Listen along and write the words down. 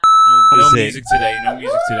No music today. No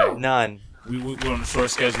music today. None. We're on a short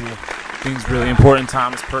schedule. Things really important.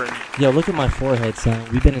 Time is pertinent. Yo, look at my forehead,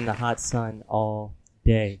 son. We've been in the hot sun all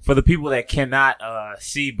day. For the people that cannot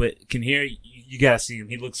see but can hear, you gotta see him.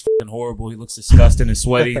 He looks fucking horrible. He looks disgusting and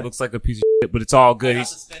sweaty. He looks like a piece of shit, but it's all good. He got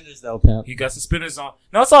suspenders though, pal. He got suspenders on.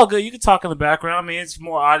 No, it's all good. You can talk in the background. I mean, it's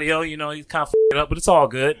more audio. You know, he's kind of f***ing up, but it's all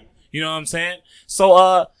good. You know what I'm saying?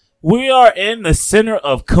 So, we are in the center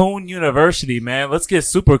of Coon University, man. Let's get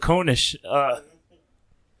super coonish.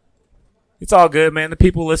 It's all good, man. The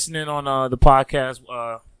people listening on the podcast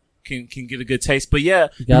can get a good taste. But yeah,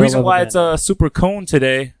 the reason why it's super coon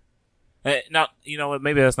today. Now, you know what?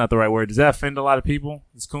 Maybe that's not the right word. Does that offend a lot of people?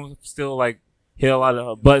 Is coon still like hit a lot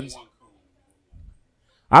of buttons?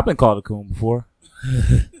 I've been called a coon before.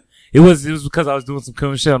 It was because I was doing some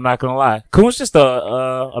coon shit. I'm not gonna lie. Coon's just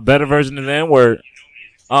a better version of the N-word.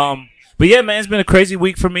 But yeah, man, it's been a crazy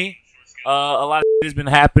week for me. A lot of shit has been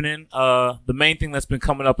happening. The main thing that's been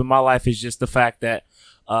coming up in my life is just the fact that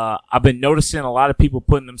I've been noticing a lot of people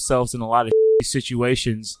putting themselves in a lot of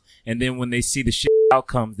situations, and then when they see the shit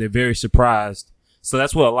outcomes, they're very surprised. So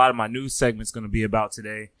that's what a lot of my news segment's going to be about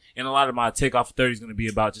today, and a lot of my Takeoff 30 is going to be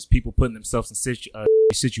about just people putting themselves in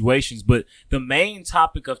situations. But the main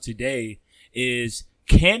topic of today is,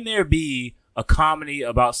 can there be a comedy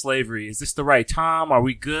about slavery? Is this the right time? Are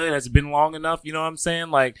we good? Has it been long enough? You know what I'm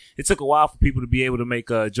saying? Like, it took a while for people to be able to make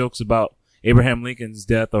jokes about Abraham Lincoln's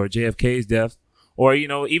death or JFK's death, or, you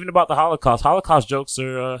know, even about the Holocaust. Holocaust jokes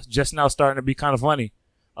are just now starting to be kind of funny.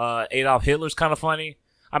 Adolf Hitler's kind of funny.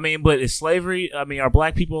 I mean, but is slavery, I mean, are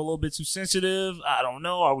black people a little bit too sensitive? I don't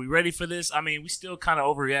know. Are we ready for this? I mean, we still kind of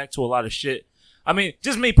overreact to a lot of shit. I mean,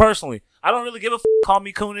 just me personally. I don't really give a f***. Call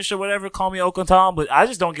me coonish or whatever. Call me Okantom, but I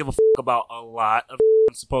just don't give a f*** about a lot of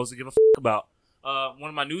I'm supposed to give a f*** about. One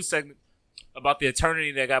of my news segments about the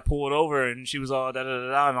attorney that got pulled over and she was all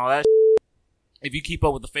da-da-da-da and all that shit. If you keep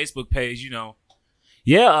up with the Facebook page, you know.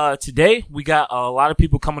 Yeah, today we got a lot of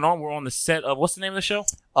people coming on. We're on the set of, what's the name of the show?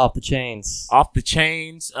 Off the Chainz. Off the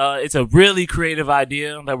Chainz. It's a really creative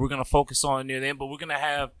idea that we're going to focus on near the end, but we're going to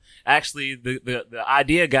have actually the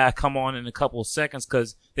idea guy come on in a couple of seconds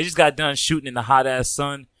because they just got done shooting in the hot ass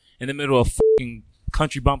sun in the middle of fucking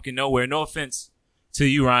country bumpkin nowhere. No offense to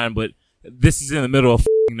you, Ryan, but this is in the middle of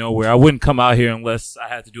fucking nowhere. I wouldn't come out here unless I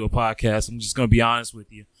had to do a podcast. I'm just going to be honest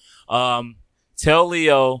with you. Tell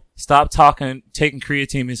Leo, stop taking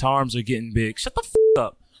creatine. His arms are getting big. Shut the f***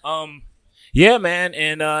 up. Yeah, man.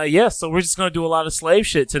 And, yeah, so we're just going to do a lot of slave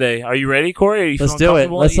shit today. Are you ready, Corey? Are you Let's do it.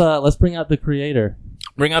 Let's bring out the creator.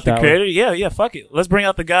 Bring out the creator? Yeah, fuck it. Let's bring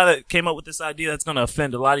out the guy that came up with this idea that's going to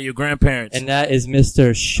offend a lot of your grandparents. And that is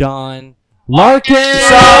Mr. Sean Larkin. What's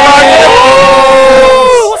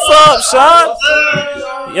up, Sean?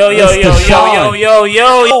 Yo.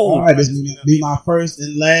 All right, this will be my first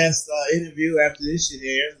and last interview after this shit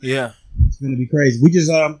airs. Yeah. It's going to be crazy. We just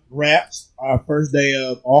wrapped our first day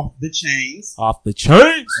of Off the Chainz. Off the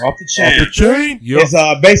Chainz? Off the Chain. Off the Chain? Yep.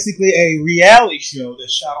 It's basically a reality show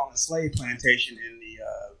that's shot on a slave plantation in the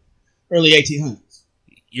early 1800s.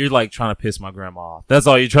 You're like trying to piss my grandma off. That's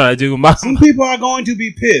all you're trying to do. Some people are going to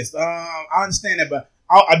be pissed. I understand that, but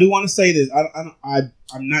I do want to say this.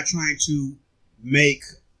 I'm not trying to make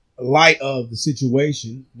light of the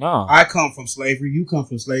situation. No. I come from slavery. You come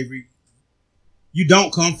from slavery. You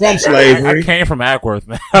don't come from slavery. I came from Ackworth,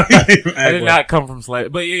 man. I did not come from slavery.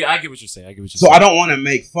 But yeah, I get what you're saying. So I don't want to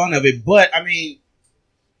make fun of it, but I mean,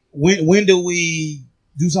 when do we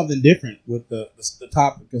do something different with the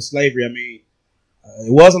topic of slavery? I mean,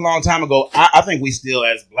 it was a long time ago. I think we still,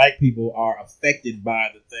 as black people, are affected by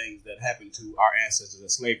the things that happened to our ancestors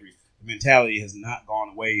of slavery. The mentality has not gone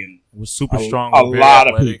away, and we're super strong. A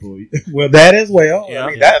lot of people. Well, that as well. Yeah, I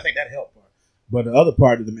mean, I think that helped. But the other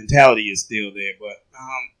part of the mentality is still there. But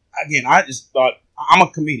again, I just thought, I'm a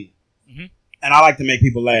comedian, mm-hmm. and I like to make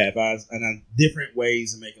people laugh. And different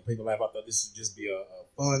ways of making people laugh. I thought this would just be a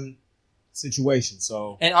fun situation.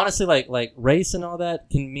 So, and honestly, like race and all that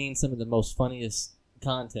can mean some of the most funniest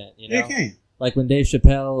content. You know, it can. Like when Dave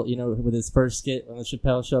Chappelle, you know, with his first skit on the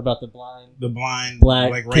Chappelle show about the blind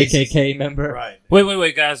black like KKK member. Right.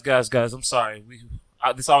 Wait, guys. I'm sorry.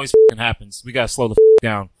 This always happens. We gotta slow the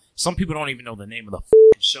down. Some people don't even know the name of the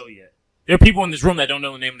show yet. There are people in this room that don't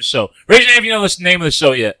know the name of the show. Raise your hand if you know the name of the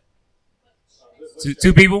show yet.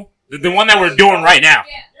 Two people? The one that we're doing right now.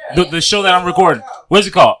 The show that I'm recording. What's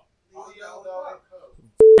it called?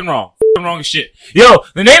 Wrong as shit. Yo,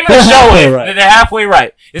 the name of the show is, they're halfway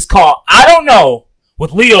right. It's called I Don't Know,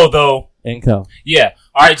 with Leo, though. Inco. Yeah.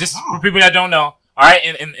 All right, just for people that don't know. All right,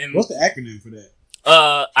 and what's the acronym for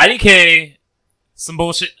that? IDK, some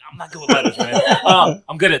bullshit. I'm not good with letters, man.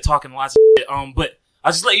 I'm good at talking lots of shit. But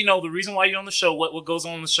I'll just let you know the reason why you're on the show, what goes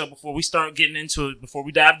on the show before we start getting into it, before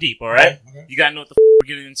we dive deep, all right? Okay. You got to know what the we're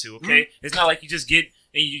getting into, okay? Mm-hmm. It's not like you just get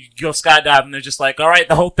and you go skydiving and they're just like, all right,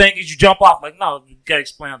 the whole thing is you jump off. Like, no, you got to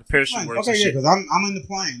explain how the parachute works. Okay, yeah, because I'm in the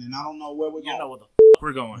plane and I don't know where we're going. You know where the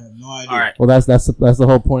we're going. I have no idea. All right. Well, that's the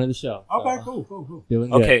whole point of the show. Okay, so, cool. Doing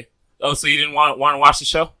good. Okay. Oh, so you didn't want to watch the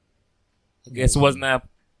show? I guess it wasn't that.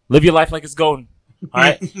 Live your life like it's golden. All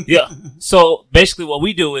right? Yeah. So basically what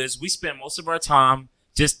we do is we spend most of our time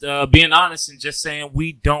just being honest and just saying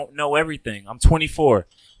we don't know everything. I'm 24.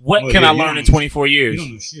 What can I learn in 24 years? You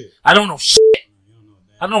don't know shit. I don't know shit.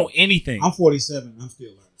 I don't know anything. I'm 47. I'm still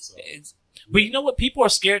learning. So. But you know what? People are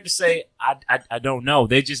scared to say, I don't know.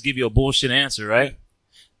 They just give you a bullshit answer, right?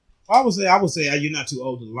 I would say you're not too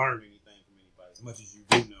old to learn anything from anybody as much as you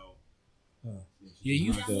do know. Yeah,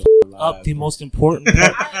 you up the most important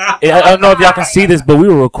part. I don't know if y'all can see this, but we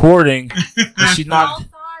were recording. She knocked.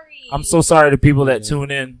 I'm so sorry to people that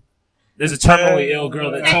tune in. There's a terminally ill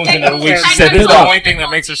girl that tunes in every week. She said this is the only thing that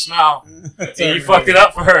makes her smile. And you fucked it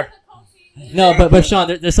up for her. No, but Sean,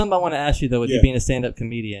 there's something I want to ask you though. With you being a stand-up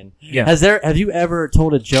comedian, have you ever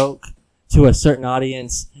told a joke to a certain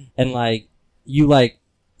audience and you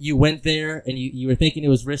went there and you were thinking it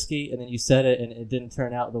was risky and then you said it and it didn't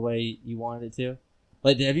turn out the way you wanted it to?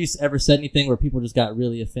 Like, have you ever said anything where people just got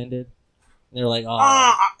really offended? And they're like,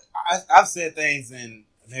 "Oh." I've said things and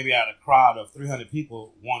maybe out of a crowd of 300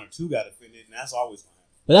 people, 1 or 2 got offended, and that's always going to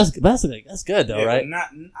happen. But that's good though, right?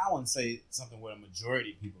 I wouldn't say something where a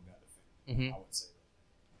majority of people got offended. Mm-hmm. I wouldn't say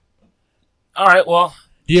that. All right. Well,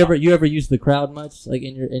 do you ever use the crowd much, like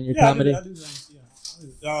in your comedy? I do things,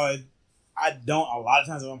 yeah. I don't. A lot of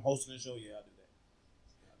times if I'm hosting a show, I do that. I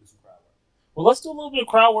do some crowd work. Well, let's do a little bit of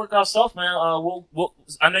crowd work ourselves, man. We'll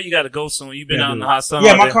I know you got to go soon. You've been out in the hot sun.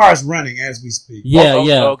 Yeah, my car is running as we speak. Yeah.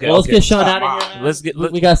 Okay, well, let's get Sean out of here,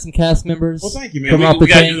 man. We got some cast members. Well, thank you, man. We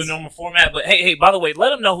got to do the normal format. But hey, by the way, let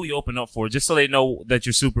them know who you open up for, just so they know that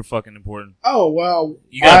you're super fucking important. Oh, well.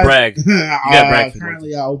 You got to brag. You got to brag.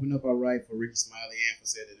 Currently, I open up right for Ricky Smiley and for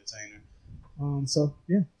Said Entertainer. So,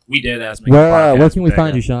 yeah. We dead ass. Where can we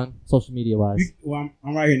find you, Sean? Social media wise. Well,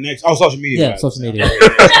 I'm right here next. Oh, social media. Yeah, social media.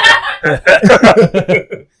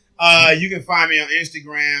 You can find me on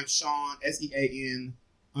Instagram, Sean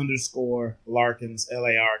SEAN_Larkins LARKINS,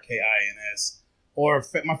 or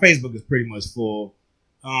my Facebook is pretty much full.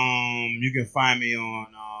 You can find me on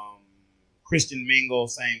Christian Mingle,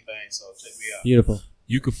 same thing. So check me out. Beautiful.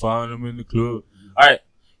 You can find them in the club. All right.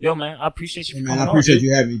 Yo, man, I appreciate you. I appreciate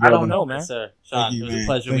you having me. Brother. I don't know, man. Yes, sir. Sean, it was a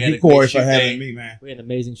pleasure. Thank you, Corey, for having me, man. We had an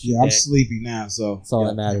amazing shoot. Yeah, I'm sleepy now, so that's all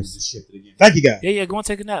that matters. Just shift it again. Thank you, guys. Yeah, go and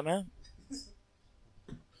take a nap, man.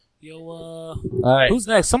 Yo, all right. Who's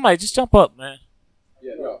next? Somebody just jump up, man.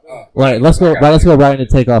 Yeah, no. Right, let's go right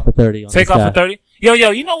into take off for 30. Take off for 30. Yo,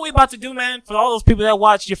 you know what we about to do, man? For all those people that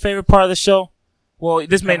watch your favorite part of the show. Well,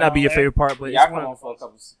 this may not be your favorite part, but yeah, it's one for a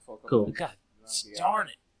couple. Cool. God darn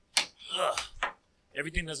it. Ugh.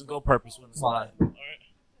 Everything doesn't go purpose when it's live. All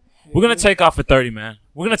right. We're gonna take off for 30, man.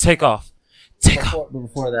 We're gonna take off.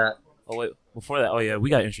 Before that. Oh wait, before that. Oh yeah, we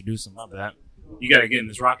gotta introduce him. My bad. You gotta get in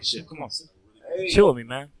this rocket ship. Come on, chill with me,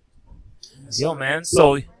 man. Yo, man.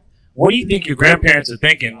 So, what do you think your grandparents are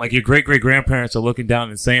thinking? Like your great grandparents are looking down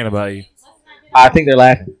and saying about you? I think they're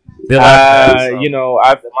laughing. They're laughing.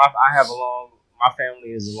 My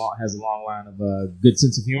family has a long line of good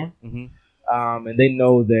sense of humor. Mm-hmm. And they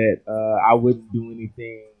know that I wouldn't do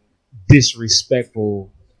anything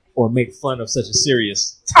disrespectful or make fun of such a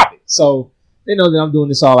serious topic. So they know that I'm doing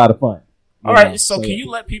this all out of fun. All right. So can you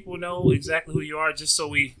let people know exactly who you are, just so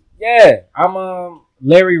we? Yeah, I'm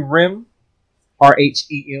Larry Rem,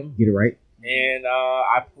 RHEM. Get it right. And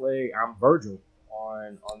I'm Virgil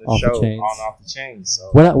on the show on Off the Chainz.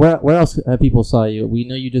 So where else people saw you? We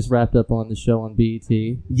know you just wrapped up on the show on BET.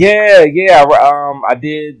 Yeah. I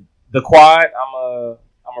did The Quad. I'm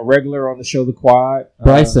a regular on the show The Quad.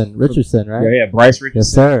 Bryson Richardson, right? Yeah, Bryce Richardson.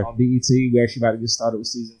 Yes, sir. On BET. We actually about to get started with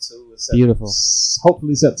season 2. Beautiful.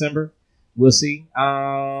 Hopefully September. We'll see.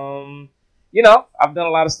 I've done a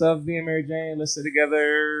lot of stuff. Being Mary Jane, Let's Stay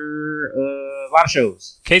Together, a lot of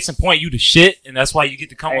shows. Case in point, you the shit, and that's why you get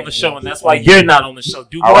to come on the show, and that's why you're not on the show.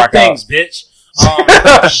 Do more things, bitch.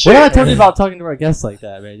 What I told you about talking to our guests like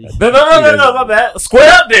that, man? No, my bad. Square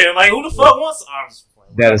up there. Like, who the fuck wants?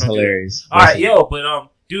 That is hilarious. All right, yo, but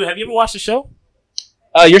dude, have you ever watched the show?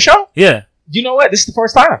 Your show? Yeah. You know what? This is the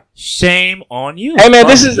first time. Shame on you. Hey man,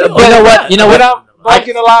 this is. You know what? I'm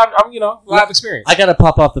in a live experience. I gotta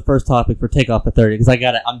pop off the first topic for Takeoff for 30 because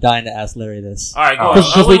I'm dying to ask Larry this. All right, go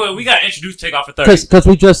on. Wait, we gotta introduce Takeoff for 30 because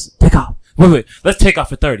we just take off. Wait, let's take off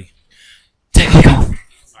for 30. Take off.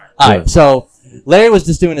 All right, so Larry was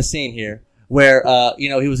just doing a scene here where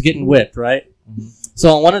he was getting whipped, right? Mm-hmm.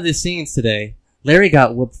 So on one of the scenes today, Larry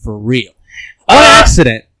got whooped for real. On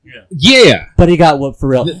accident. Yeah. But he got whooped for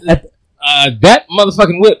real. That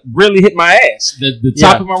motherfucking whip really hit my ass. The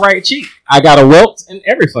top of my right cheek. I got a welt and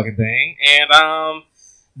every fucking thing. And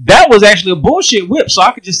that was actually a bullshit whip. So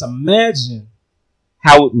I could just imagine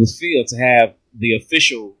how it would feel to have the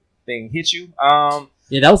official thing hit you.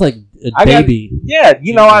 That was like a baby.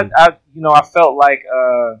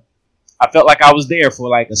 I felt like I was there for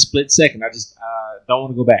like a split second. I just don't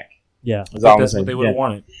want to go back. Yeah, that's what they would have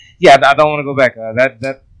wanted. Yeah, I don't want to go back.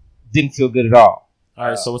 That didn't feel good at all. All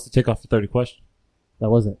right, so what's the takeoff for 30 question? That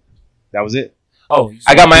was it. Oh,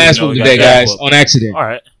 I got my ass whooped today, guys, on accident. All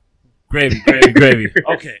right, gravy.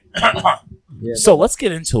 Okay, so let's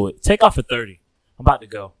get into it. Takeoff for 30. I'm about to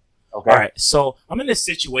go. Okay. All right, so I'm in this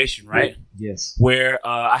situation, right? Yes. Where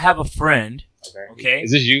I have a friend. Okay.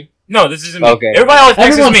 Is this you? No, this isn't me. Okay. Everybody always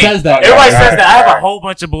thinks it's me. Says that. Everybody says that. I have a whole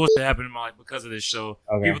bunch of bullshit happening in my life because of this show.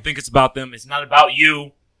 Okay. People think it's about them. It's not about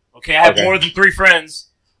you. Okay, I have more than 3 friends.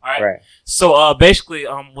 All right. So basically,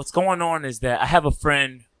 what's going on is that I have a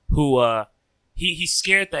friend who he's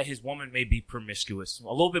scared that his woman may be promiscuous, a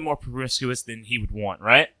little bit more promiscuous than he would want,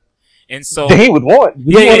 right? And so he would want.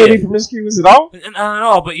 You want to be promiscuous at all? I don't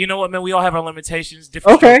know, but you know what, man? We all have our limitations.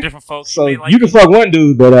 Different folks. So you can fuck one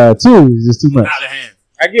dude, but 2 is just too much. Out of hand.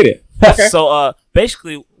 I get it. Okay. So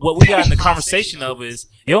basically, what we got in the conversation of is,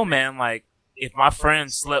 yo, man, like if my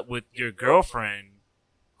friend slept with your girlfriend,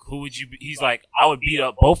 who would you be? He's like, I would beat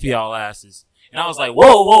up both of y'all asses. And I was like,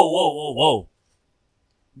 whoa.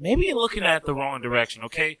 Maybe you're looking at it the wrong direction,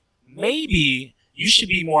 okay? Maybe you should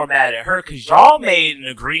be more mad at her because y'all made an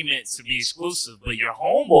agreement to be exclusive, but your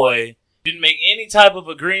homeboy didn't make any type of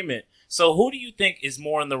agreement. So who do you think is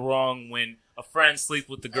more in the wrong when a friend sleeps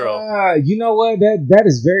with the girl? You know what? That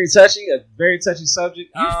is very touchy, a very touchy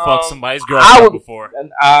subject. You fucked somebody's girlfriend before.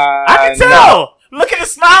 I can tell. No. Look at the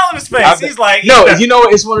smile on his face. He's like, no, you know,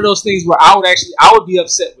 it's one of those things where I would be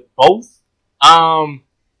upset with both.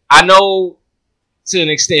 I know to an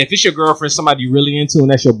extent, if it's your girlfriend, somebody you're really into, and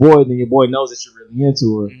that's your boy, then your boy knows that you're really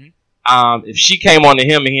into her. Mm-hmm. If she came on to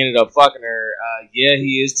him and he ended up fucking her,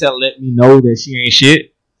 he is letting me know that she ain't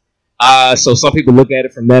shit. So some people look at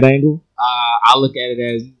it from that angle. I look at it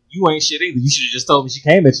as, you ain't shit either. You should have just told me she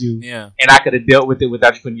came at you, and I could have dealt with it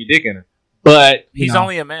without you putting your dick in her. But he's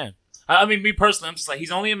only a man. I mean, me personally, I'm just like,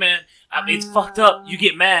 he's only a man. I mean, it's fucked up. You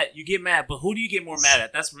get mad, but who do you get more mad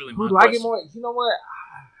at? That's really my question. I get more? You know what?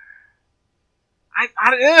 I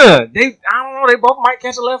don't know. They both might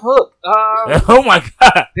catch a left hook. Oh my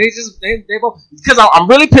god! They both, because I'm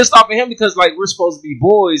really pissed off at him because like we're supposed to be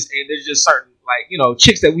boys and there's just certain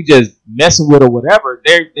chicks that we just messing with or whatever.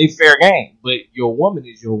 They fair game, but your woman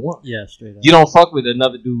is your woman. Yeah, straight up. You don't fuck with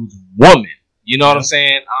another dude's woman. You know what I'm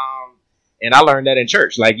saying? And I learned that in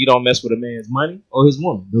church. Like you don't mess with a man's money or his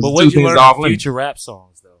woman. Those but are 2 things learn off in limits. Future rap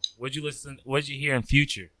songs though? What'd you hear in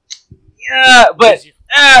Future? Yeah, but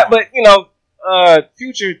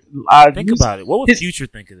Future. Think about it. What would Future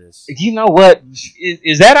think of this? You know what?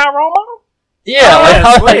 Is that our role model?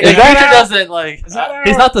 Yeah,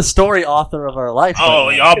 he's not the story author of our life. Oh,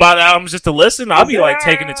 y'all buy the albums just to listen? I'll be like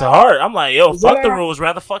taking it to heart. I'm like, yo, fuck the rules,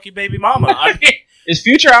 rather fuck your baby mama. I mean, is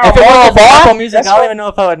Future our moral bar? Music, I don't even know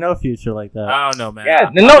if I would know Future like that. I don't know, man.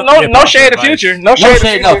 Yeah, no shade of Future. No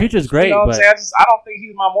shade. No, Future's great. You know but I don't think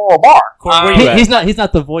he's my moral bar. He's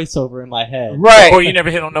not the voiceover in my head. Right. Or you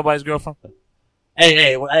never hit on nobody's girlfriend.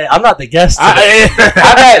 Hey, I'm not the guest. I've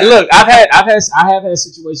had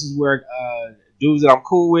situations where dudes that I'm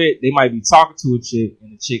cool with, they might be talking to a chick,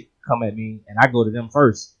 and the chick come at me, and I go to them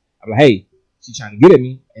first. I'm like, hey, she trying to get at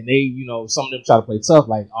me, and they, some of them try to play tough,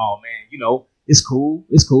 like, oh man, it's cool.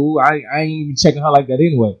 I ain't even checking her like that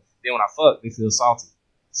anyway. Then when I fuck, they feel salty.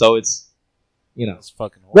 So it's, it's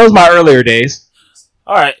fucking horrible. Those are my earlier days.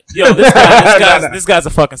 All right, yo, this guy's a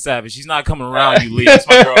fucking savage. He's not coming around you, Leah. That's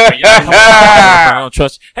my girlfriend. You're not coming around. I don't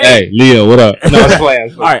trust you. Hey, Leah, what up? No, it's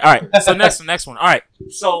playing. All right. So next one. All right.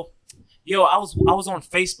 So, yo, I was on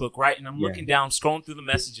Facebook, right, and I'm looking down, scrolling through the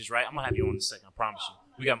messages, right. I'm gonna have you on in a second. I promise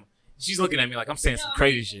you. She's looking at me like I'm saying some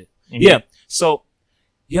crazy shit. Mm-hmm. Yeah. So,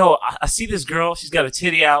 yo, I see this girl. She's got a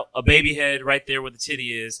titty out, a baby head right there where the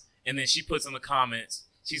titty is, and then she puts in the comments.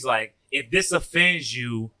 She's like, "If this offends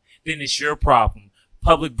you, then it's your problem.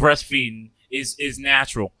 Public breastfeeding is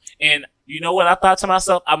natural." And you know what I thought to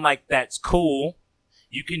myself? I'm like, that's cool.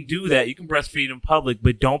 You can do that. You can breastfeed in public,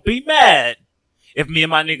 but don't be mad if me and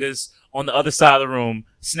my niggas on the other side of the room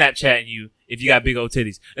Snapchatting you if you got big old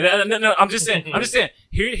titties. No, I'm just saying.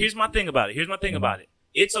 Here's my thing about it.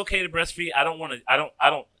 It's okay to breastfeed.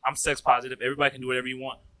 I'm sex positive. Everybody can do whatever you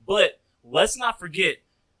want. But let's not forget,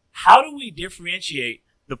 how do we differentiate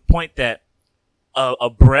the point that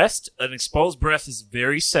an exposed breast is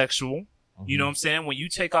very sexual? You know what I'm saying? When you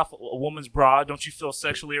take off a woman's bra, don't you feel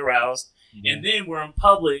sexually aroused? Yeah. And then we're in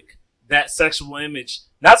public, that sexual image,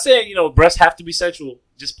 not saying, breasts have to be sexual,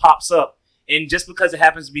 just pops up. And just because it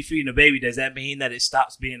happens to be feeding a baby, does that mean that it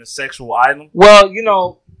stops being a sexual item? Well,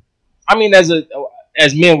 I mean, as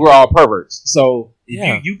men, we're all perverts. So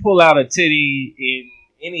if you pull out a titty in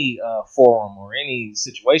any forum or any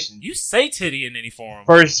situation, you say titty in any forum.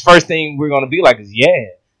 First thing we're going to be like is yeah.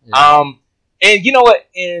 And you know what?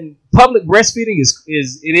 In public breastfeeding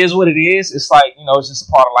is what it is. It's like, it's just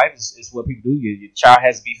a part of life. It's what people do. Your child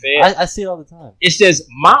has to be fed. I see it all the time. It's just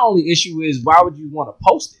my only issue is why would you want to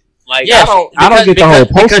post it? Like, I don't get the whole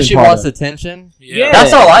posting because she wants attention. Yeah,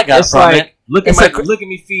 that's all I got it's from like, it. Look at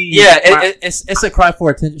me feed. Yeah, it's a cry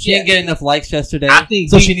for attention. She didn't get enough likes yesterday,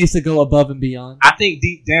 so she needs to go above and beyond. I think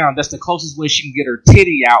deep down, that's the closest way she can get her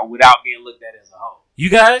titty out without being looked at as a hoe. You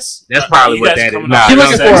guys? That's probably what that is. She's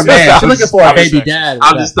looking for a man. She's looking for a baby dad.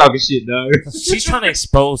 I'm just talking shit, dog. She's trying to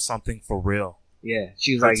expose something for real. Yeah,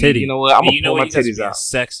 she's like, you know what? I'm gonna pull my titties out.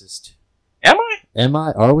 Sexist. Am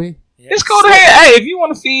I? Are we? Yeah. It's cool to have. Hey, if you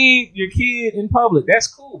want to feed your kid in public, that's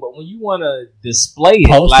cool. But when you want to display it,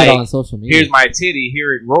 post like, it on social media. Here's my titty,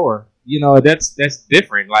 hear it roar. That's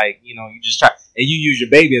different. Like, you just try and you use your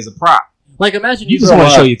baby as a prop. Like, imagine you just want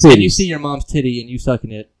to show your titties and you see your mom's titty and you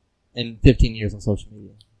sucking it in 15 years on social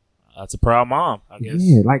media. That's a proud mom, I guess.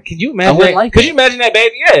 Yeah, like, can you imagine? Could you imagine that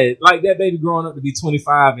baby? Yeah, like that baby growing up to be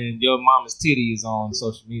 25 and your mama's titty is on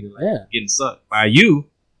social media, like getting sucked by you.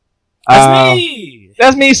 That's me.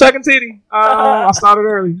 That's me sucking titty. I started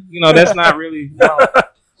early. That's not really.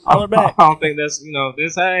 Holler back. I don't think that's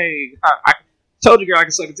this. Hey, I told you, girl, I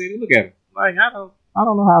can suck a titty. Look at her. Like, I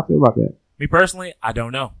don't know how I feel about that. Me personally, I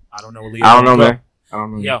don't know. I don't know. I don't know, man. I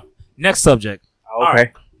don't know. Yo, next subject.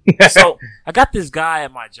 Okay. So I got this guy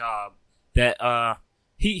at my job that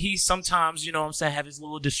he sometimes, have his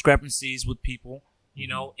little discrepancies with people,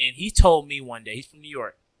 and he told me one day, he's from New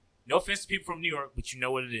York. No offense to people from New York, but you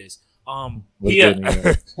know what it is. I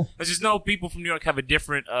just know people from New York have a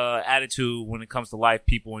different attitude when it comes to life,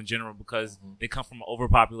 people in general, because they come from an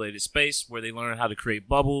overpopulated space where they learn how to create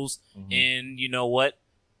bubbles, and you know what?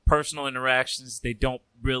 Personal interactions, they don't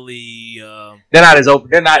really. They're not as open.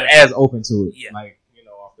 They're not as open to it. Yeah. Like,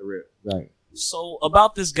 off the rip. Right. So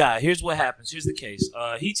about this guy, here's what happens. Here's the case.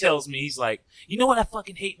 He tells me, he's like, you know what I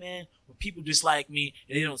fucking hate, man? When people dislike me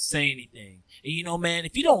and they don't say anything. And man,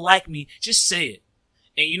 if you don't like me, just say it.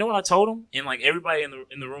 And you know what I told him? And like everybody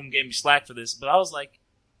in the room gave me slack for this, but I was like,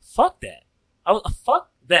 fuck that.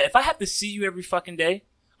 Fuck that. If I have to see you every fucking day,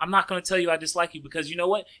 I'm not gonna tell you I dislike you, because you know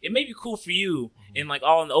what? It may be cool for you and like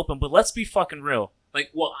all in the open, but let's be fucking real.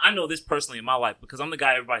 Like, well, I know this personally in my life because I'm the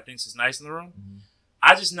guy everybody thinks is nice in the room.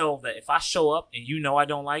 I just know that if I show up and I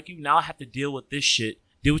don't like you, now I have to deal with this shit,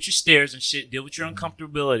 deal with your stares and shit, deal with your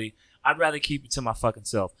uncomfortability. I'd rather keep it to my fucking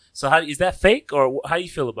self. So is that fake, or how do you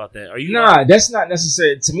feel about that? Are you? Nah, that's not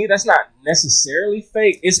necessary. To me, that's not necessarily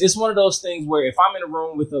fake. It's one of those things where if I'm in a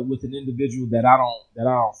room with an individual that I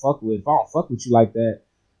don't fuck with, if I don't fuck with you like that,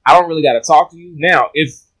 I don't really got to talk to you. Now,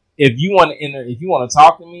 if you want to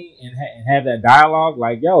talk to me and have that dialogue,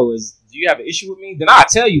 like, yo, do you have an issue with me? Then I'll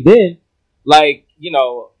tell you then, like,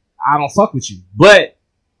 I don't fuck with you. But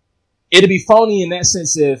it'd be phony in that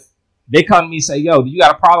sense if they come to me and say, yo, do you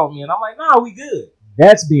got a problem with me? And I'm like, nah, we good.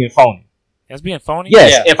 That's being phony. That's being phony?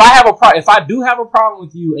 Yes. Yeah. If I do have a problem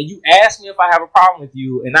with you and you ask me if I have a problem with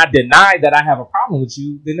you and I deny that I have a problem with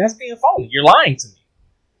you, then that's being phony. You're lying to me.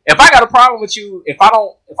 If I got a problem with you, if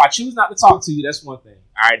I choose not to talk to you, that's one thing.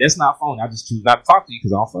 All right, that's not phony. I just choose not to talk to you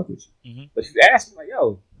because I don't fuck with you. But if you ask me, like,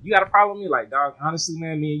 yo, you got a problem with me? Like, dog, honestly,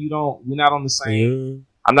 man, me and you we're not on the same.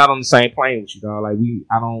 I'm not on the same plane with you, dog. Like,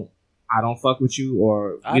 I don't fuck with you,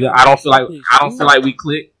 or either I don't feel like we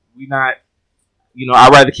click. We not,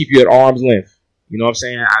 I'd rather keep you at arm's length. You know what I'm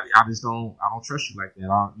saying? I just don't trust you like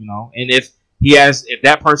that. And if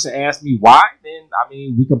that person asks me why, then I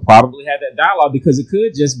mean, we can probably have that dialogue, because it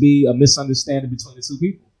could just be a misunderstanding between the two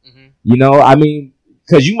people. I mean,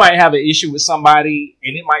 because you might have an issue with somebody,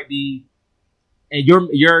 and it might be, and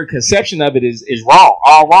your conception of it is wrong,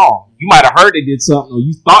 all wrong. You might have heard they did something, or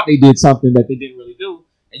you thought they did something that they didn't really do,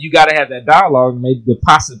 and you got to have that dialogue and maybe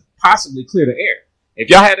possibly clear the air. If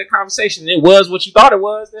y'all had a conversation and it was what you thought it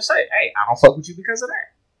was, then say, hey, I don't fuck with you because of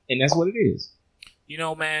that. And that's what it is.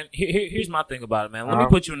 Man, here's my thing about it, man. Let me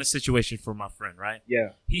put you in a situation for my friend, right?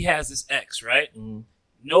 Yeah. He has this ex, right?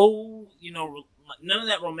 No, none of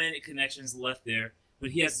that romantic connection is left there,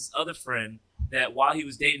 but he has this other friend that while he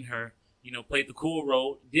was dating her, played the cool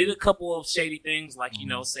role, did a couple of shady things like,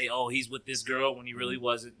 say, oh, he's with this girl when he really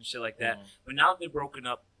wasn't and shit like that. But now they're broken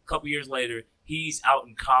up. A couple years later, he's out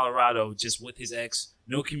in Colorado just with his ex.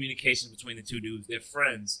 No communication between the two dudes. They're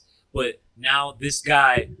friends. But now this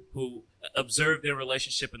guy who observed their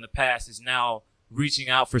relationship in the past is now reaching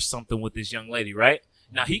out for something with this young lady, right?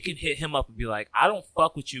 Now he can hit him up and be like, I don't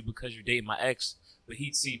fuck with you because you're dating my ex, but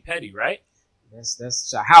he'd seem petty, right?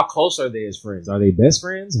 That's how close are they as friends? Are they best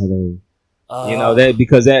friends? Are they that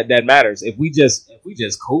because that matters. If we just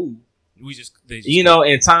cool,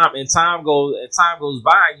 and time goes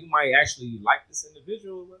by, you might actually like this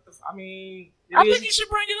individual. I think you should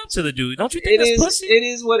bring it up to the dude. Don't you think that's pussy? It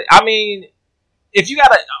is what if you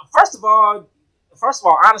gotta first of all,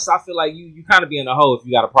 honestly, I feel like you kind of be in a hole if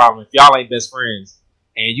you got a problem. If y'all ain't best friends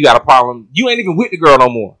and you got a problem, you ain't even with the girl no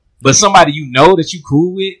more. But somebody that you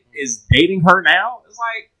cool with is dating her now. It's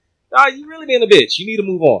like, nah, you really being a bitch. You need to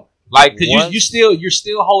move on. Like, because you're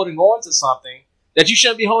still holding on to something that you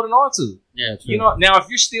shouldn't be holding on to. Yeah, true. Now if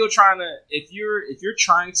you're still trying to, if you're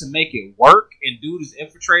trying to make it work and dude is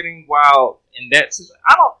infiltrating while in that situation,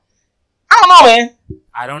 I don't know, man.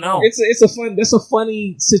 I don't know. That's a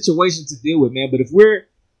funny situation to deal with, man. But if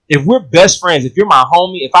we're best friends, if you're my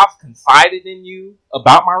homie, if I've confided in you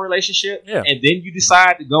about my relationship, and then you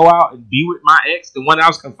decide to go out and be with my ex, the one I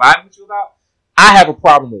was confiding with you about, I have a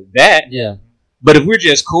problem with that. Yeah. But if we're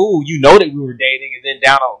just cool, that we were dating, and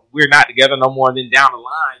then we're not together no more, and then down the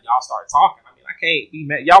line y'all start talking. I can't be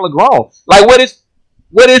mad. Y'all are grown. Like, what if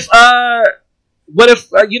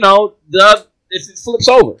if it flips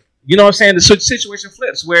over? You know what I'm saying? The situation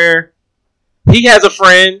flips where he has a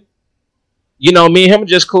friend. Me and him are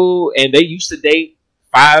just cool, and they used to date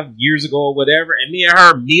 5 years ago or whatever, and me and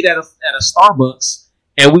her meet at a Starbucks,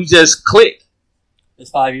 and we just click. Is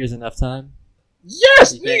 5 years enough time?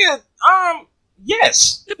 Yes, nigga.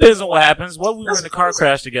 Yes. Depends on what happens. We were in a car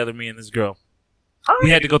crash together, me and this girl. We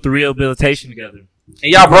had to go through rehabilitation together.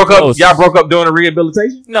 And y'all broke up. Y'all broke up during the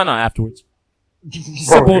rehabilitation? No, afterwards.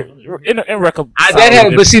 Simple.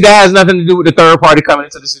 But see, that has nothing to do with the third party coming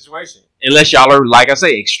into the situation, unless y'all are, like I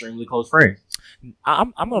say, extremely close friends.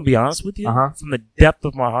 I'm gonna be honest with you. From the depth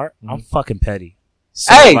of my heart, I'm fucking petty.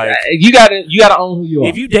 So, you gotta own who you are.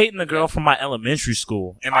 If you dating the girl from my elementary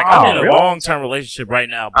school, and I'm in a long-term relationship right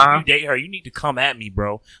now, but if you date her, you need to come at me,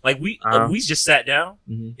 bro. Like we just sat down.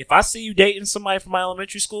 If I see you dating somebody from my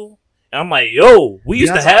elementary school, and I'm like, yo, we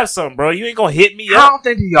used to have something, bro. You ain't gonna hit me up. How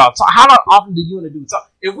often do y'all talk? How often do you and the dude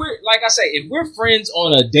talk? If we're friends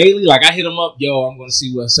on a daily, like I hit him up, yo, I'm gonna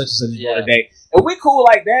see what such and such is going to date. If we're cool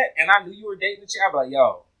like that, and I knew you were dating the chick, I'd be like,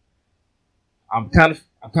 yo, I'm kind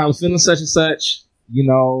of feeling such and such.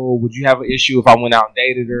 Would you have an issue if I went out and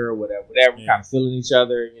dated her or whatever? We're kind of feeling each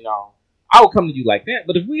other. I would come to you like that.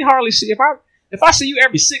 But if we hardly see, if I see you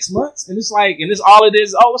every 6 months, and it's like, and this all it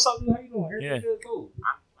is, oh, what's up? How you doing? Everything's good, cool.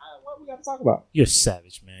 What we got to talk about? You're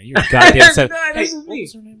savage, man. You're a goddamn savage. This is me.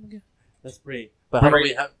 What's her name again? That's Bree. But I'm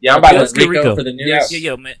about to Rico for the news.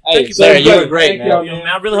 Yeah, man. Hey, thank you, sir, man. You were great, man. Man.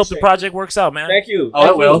 I really hope the project works out, man. Thank you. Oh,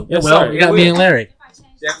 it will. It will. You got me and Larry.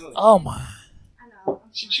 Definitely. Oh my.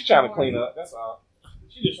 She trying to clean up. That's all.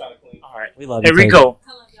 She just trying to clean. All right. We love you. Hey, Rico.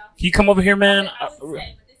 Can you come over here, man?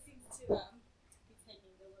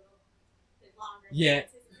 Yeah,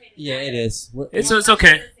 it is. It's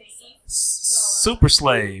okay. Super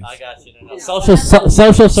slave. I got you. No. Social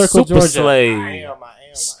circle, Super Georgia. slave. I am.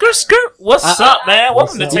 Skirt. What's up, man?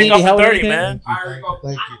 Welcome to Take Off the 30, man. Thank you.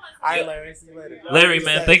 All right, Larry. See you later. Larry,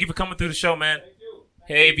 man, thank you for coming through the show, man.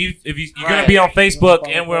 Hey, if you're gonna be on Facebook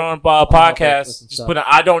and we're on podcast, just put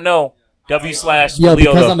I don't know w/. Yo,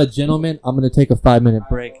 because I'm a gentleman, I'm gonna take a 5-minute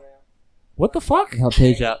break. What the fuck? Help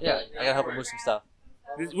Paige out. Yeah, I gotta help him with some stuff.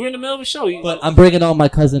 We're in the middle of a show. But I'm bringing on my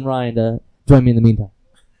cousin Ryan to join me in the meantime.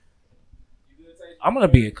 I'm gonna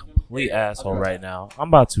be a complete asshole right now. I'm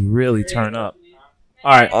about to really turn up.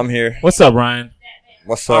 All right, I'm here. What's up, Ryan?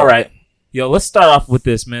 What's up? All right, yo, let's start off with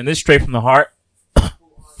this, man. This is straight from the heart.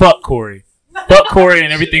 Fuck Corey. Fuck Corey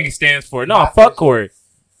and everything he stands for. No, fuck Corey.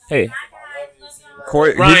 Hey,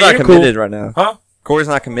 Corey, Ryan, he's not you're committed cool. right now. Huh? Corey's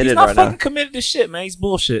not committed he's not right fucking now. committed to shit, man. He's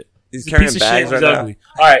bullshit. He's a carrying piece of bags shit. right He's now. ugly.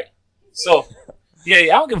 All right, so yeah,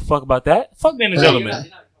 I don't give a fuck about that. Fuck being a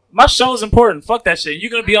gentleman. My show is important. Fuck that shit. You're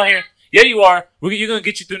gonna be on here. Yeah, you are. You're gonna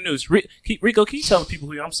get you through the news. Rico, can you tell the people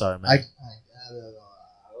who you are? I'm sorry, man.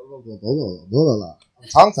 I'm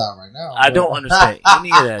tongue-tied right now. I don't understand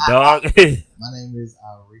any of that, dog. My name is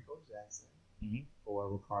Rico Jackson, or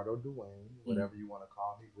Ricardo Dwayne, whatever you want to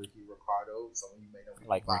call me. Ricky Ricardo. Some of you may know me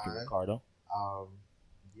like Ricky Ricardo.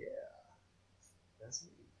 Yeah, that's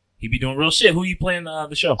me. He be doing real shit. Who you playing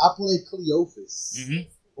the show? I play Cleophas,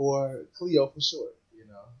 or Cleo for short.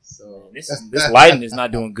 So this lighting is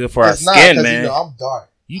not doing good for our skin, man. I'm dark.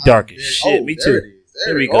 You dark as shit. Me too.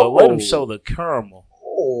 There we go. Let him show the caramel.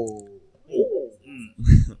 Oh.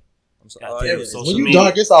 I'm sorry. When you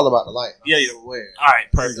dark, it's all about the light. Yeah. All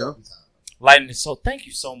right, perfect. Lighting is so. Thank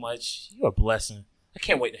you so much. You're a blessing. I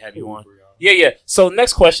can't wait to have you on. Yeah. So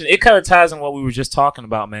next question. It kind of ties in what we were just talking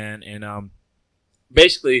about, man. And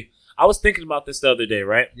basically, I was thinking about this the other day,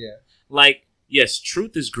 right? Yeah. Like, yes,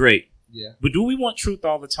 truth is great. Yeah. But do we want truth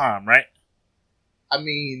all the time, right? I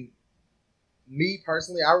mean, me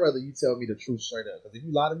personally, I'd rather you tell me the truth straight up. Because if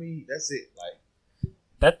you lie to me, that's it.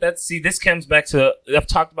 Like see, this comes back to, I've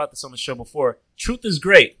talked about this on the show before. Truth is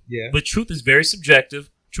great. Yeah. But truth is very subjective.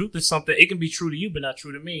 Truth is something, it can be true to you, but not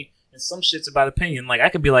true to me. And some shit's about opinion. Like, I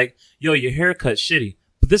could be like, yo, your haircut's shitty.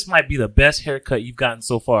 But this might be the best haircut you've gotten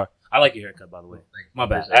so far. I like your haircut, by the way. My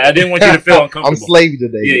bad. I didn't want you to feel uncomfortable. I'm slavey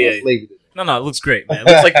today. Yeah. Slavey today. No, it looks great, man. It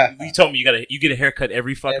looks like you told me you get a haircut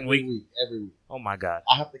every fucking Every week. Every week. Oh my god.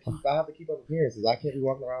 I have to keep up appearances. I can't be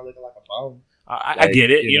walking around looking like a bum. I get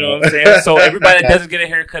it. You know what I'm saying? So everybody that doesn't get a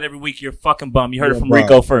haircut every week, you're a fucking bum. You heard it from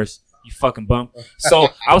Rico first. You fucking bum. So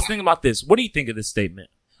I was thinking about this. What do you think of this statement?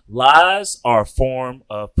 Lies are a form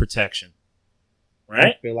of protection.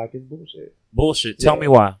 Right? I feel like it's bullshit. Bullshit. Tell me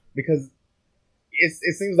why. Because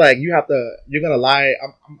it seems like you're gonna lie.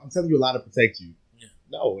 I'm telling you a lie to protect you. Yeah.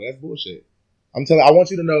 No, that's bullshit. I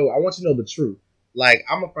want you to know the truth. Like,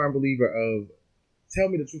 I'm a firm believer of tell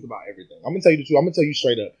me the truth about everything. I'm gonna tell you the truth. I'm gonna tell you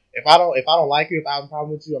straight up. If I don't like you, if I have a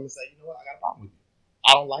problem with you, I'm gonna say, you know what, I got a problem with you.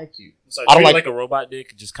 I don't like you. So I don't like a robot dick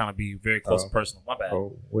and just kind of be very close and personal. My bad.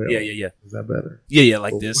 Oh, well, yeah. Is that better? Yeah,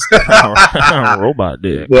 like this. Robot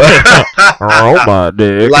dick. Robot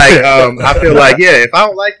dick. Like, I feel like, if I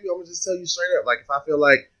don't like you, I'm gonna just tell you straight up. Like, if I feel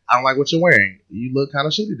like I don't like what you're wearing, you look kind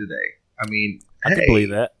of shitty today. I mean, I can believe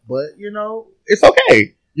that. But, it's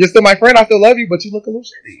okay. You're still my friend. I still love you, but you look a little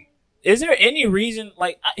shitty. Is there any reason,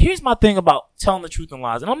 like, here's my thing about telling the truth and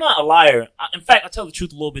lies. And I'm not a liar. In fact, I tell the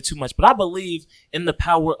truth a little bit too much. But I believe in the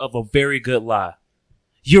power of a very good lie.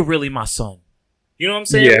 You're really my son. You know what I'm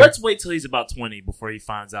saying? Yeah. Let's wait till he's about 20 before he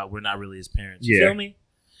finds out we're not really his parents. You feel me?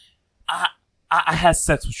 I had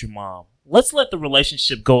sex with your mom. Let's let the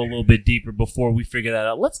relationship go a little bit deeper before we figure that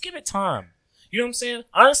out. Let's give it time. You know what I'm saying?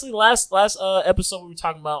 Honestly, last episode we were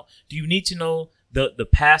talking about, do you need to know the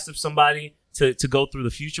past of somebody to go through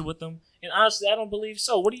the future with them? And honestly, I don't believe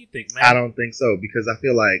so. What do you think, man? I don't think so, because I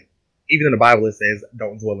feel like even in the Bible it says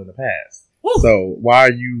don't dwell in the past. Woo. So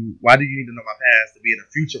why do you need to know my past to be in a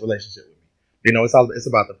future relationship with me? It's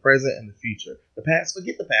about the present and the future. The past,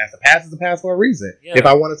 forget the past. The past is the past for a reason. Yeah. If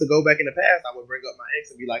I wanted to go back in the past, I would bring up my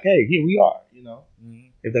ex and be like, hey, here we are,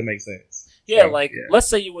 if that makes sense. Yeah, let's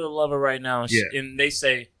say you were a lover right now and they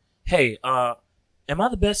say, hey, am I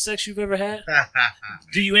the best sex you've ever had?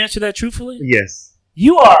 Do you answer that truthfully? Yes.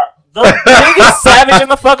 You are the biggest savage in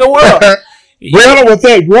the fucking world.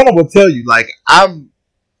 Brianna will tell you, like,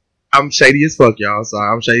 I'm shady as fuck, y'all. So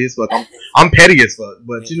I'm shady as fuck. I'm petty as fuck.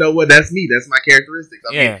 But you know what? That's me. That's my characteristics.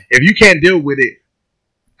 I mean, if you can't deal with it,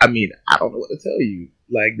 I don't know what to tell you.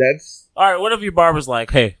 Like, that's... All right, what if your barber's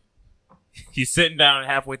like, hey, he's sitting down and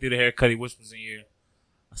halfway through the haircut, he whispers in your ear,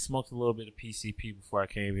 I smoked a little bit of PCP before I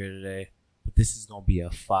came here today, but this is going to be a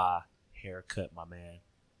fire haircut, my man.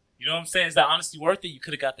 You know what I'm saying? Is that honestly worth it? You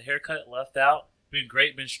could have got the haircut, left out, been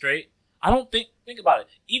great, been straight. I don't think about it.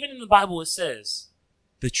 Even in the Bible, it says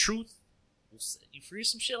the truth will set you free,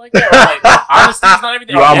 some shit like that. Like, honesty is not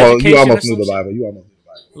everything. You almost knew the Bible.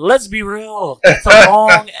 Let's be real. It's a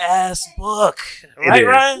long ass book, right,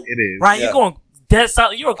 Ryan? It is. Ryan, you're going dead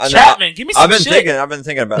solid. You're a Chapman. Give me some shit. I've been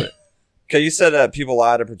thinking about it. Okay, you said that people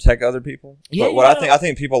lie to protect other people. Yeah, but I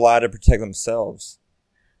think people lie to protect themselves.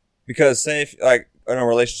 Because say if, like, in a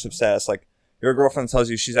relationship status, like, your girlfriend tells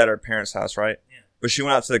you she's at her parents' house, right? Yeah. But she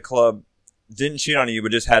went out to the club, didn't cheat on you,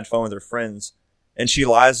 but just had fun with her friends, and she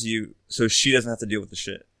lies to you so she doesn't have to deal with the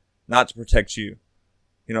shit, not to protect you.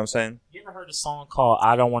 You know what I'm saying? You ever heard a song called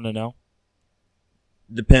 "I Don't Want to Know"?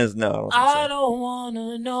 Depends. No. I don't want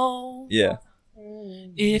to know. Yeah.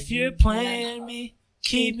 If you're playing me,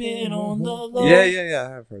 keep it on the low. Yeah.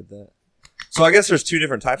 I have heard that. So I guess there's two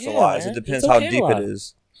different types of lies. Man. It depends how deep it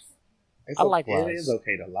is. I like lies. It is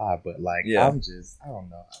okay to lie, but like, I don't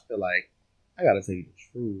know. I feel like I gotta tell you the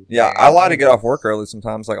truth. Yeah, man. I lie to get off work early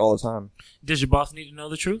sometimes, like all the time. Does your boss need to know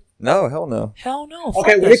the truth? No, hell no. Hell no.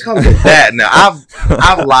 Okay, when it comes to that, now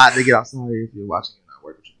I've lied to get off. Sorry if you're watching and not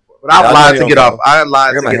working with you before, but I've lied to get off. I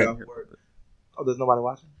lied to get off work. Oh, there's nobody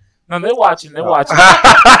watching. No, they're watching. Fuck that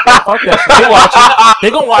shit. They're watching.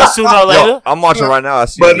 They're gonna watch sooner or later. Yo, I'm watching right now. I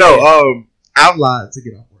see. But no, I've lied to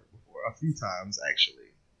get off work before a few times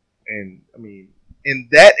actually, and I mean, in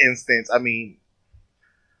that instance, I mean,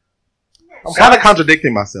 I'm kind of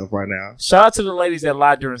contradicting myself right now. Shout out to the ladies that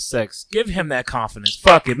lie during sex. Give him that confidence.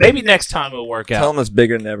 Fuck it. Maybe next time it'll work out. Tell him it's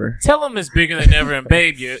bigger than ever. Tell him it's bigger than ever. And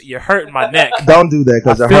babe, you're hurting my neck. Don't do that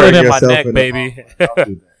because you're hurting yourself. My neck, baby. Don't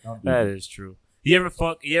do that. Don't do that is true. You ever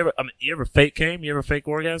fuck? You ever fake came? You ever fake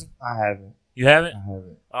orgasm? I haven't. You haven't? I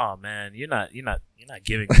haven't. Oh man, you're not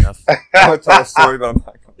giving enough. I'll tell a story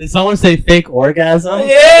about. Did someone say fake orgasm?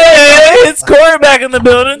 Yeah, it's Corey back in the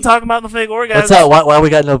building talking about the fake orgasm. What's up? Why we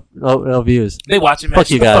got no views? They watching, man. Fuck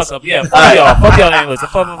you guys. Fuck up. Yeah, fuck y'all. Fuck y'all English.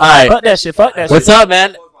 Fuck that shit. Fuck that shit. What's up,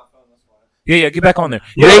 man? Yeah, get back on there.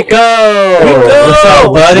 Rico! What's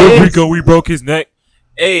up, buddy? Rico, we broke his neck.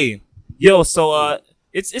 Hey, yo, so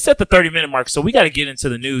it's at the 30-minute mark, so we got to get into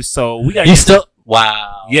the news. So we got. You still?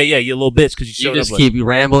 Wow. Yeah, you little bitch because you showed up. You just keep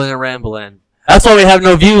rambling and rambling. That's why we have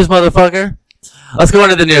no views, motherfucker. Let's go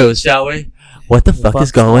into the news, shall we? What the fuck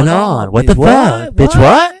is going on? What the fuck? Bitch,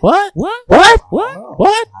 what?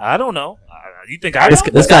 What? I don't know. You think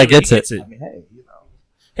this guy gets it. I mean, hey, you know.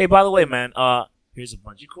 Hey, by the way, man, here's a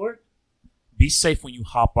bungee cord. Be safe when you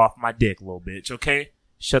hop off my dick, little bitch, okay?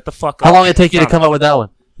 Shut the fuck up. How long did it take you to come up with that one?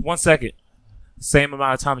 1 second. Same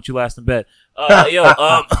amount of time that you last in bed.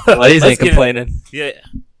 Ladies ain't complaining. Yeah.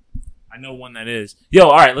 I know one that is. Yo,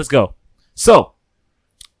 all right, let's go. So,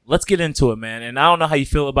 let's get into it, man. And I don't know how you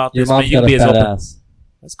feel about this, man. You can be as open. Ass.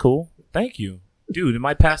 That's cool. Thank you. Dude, it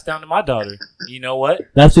might pass down to my daughter. You know what?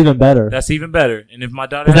 That's even better. And if my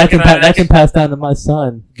daughter that can pass down to my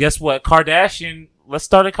son. Guess what? Let's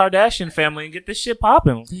start a Kardashian family and get this shit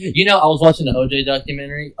popping. You know, I was watching the OJ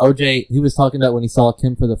documentary. OJ, he was talking about when he saw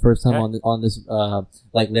Kim for the first time on this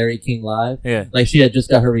like Larry King Live. Yeah. Like she had just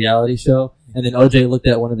got her reality show, and then OJ looked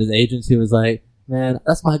at one of his agents. He was like, "Man,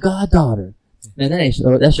 that's my goddaughter. Man,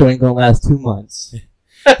 that show ain't gonna last 2 months."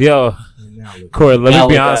 Yo, Corey, let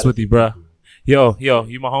me be honest with you, bro. Yo,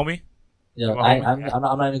 you my homie? Yo, I'm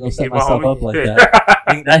not even gonna set myself up like that.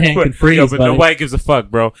 That hand can freeze, but nobody gives a fuck,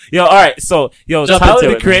 bro. Yo, all right, so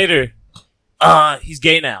Tyler the Creator, he's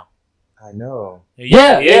gay now. I know.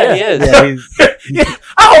 Yeah, he is. Yeah,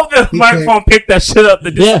 I hope the microphone picked that shit up.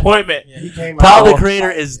 The disappointment. Yeah. Tyler the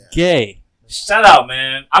Creator is gay. Shut out,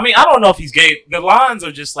 man. I mean, I don't know if he's gay. The lines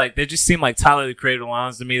are just like, they just seem like Tyler the Creator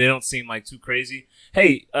lines to me. They don't seem like too crazy.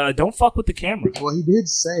 Hey, don't fuck with the camera. Well, he did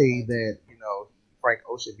say that, Frank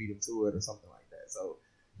Ocean beat him to it or something like that. So,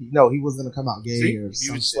 he was going to come out gay or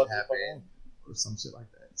some shit happen or some shit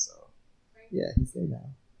like that. So, yeah, he's gay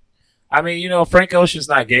now. I mean, Frank Ocean's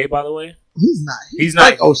not gay, by the way. He's not. He's not.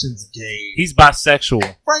 Frank Ocean's gay. He's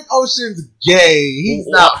bisexual. Frank Ocean's gay. He's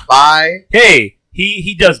not bi. Hey,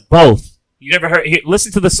 he does both. You never heard?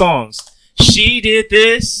 Listen to the songs. She did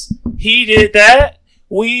this. He did that.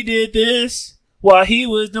 We did this. While he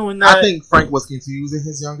was doing that. I think Frank was confused in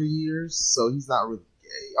his younger years, so he's not really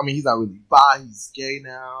gay. I mean, he's not really bi. He's gay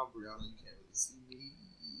now. Brianna, you can't really see me.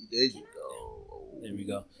 There you go. There we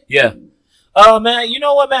go. Yeah. Man, you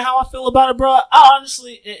know what, man? How I feel about it, bro? I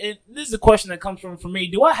honestly, this is a question that comes from me.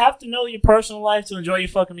 Do I have to know your personal life to enjoy your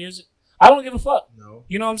fucking music? I don't give a fuck. No.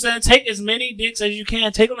 You know what I'm saying? Take as many dicks as you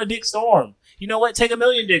can. Take on a dick storm. You know what? Take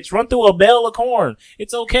 1,000,000 dicks. Run through a bale of corn.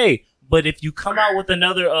 It's okay. But if you come out with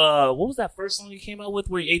another, what was that first song you came out with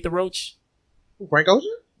where you ate the roach? Frank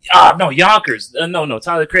Ocean? No, Yonkers. No,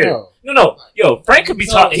 Tyler the Creator. No. Yo, Frank could be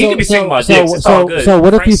talking. He could be singing about dicks. It's all good. So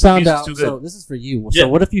what if you found out? So this is for you. Yeah. So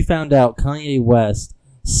what if you found out Kanye West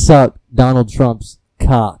sucked Donald Trump's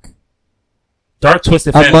cock? Dark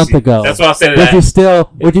Twisted Fantasy. A month ago. That's what I said. Would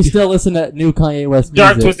you still listen to new Kanye West music?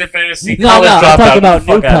 Dark Twisted Fantasy. No, I'm talking about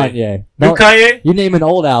new Kanye. New Kanye? You name an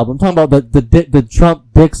old album. I'm talking about the Trump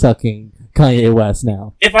dick sucking Kanye West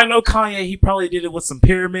now. If I know Kanye, he probably did it with some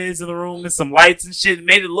pyramids in the room and some lights and shit and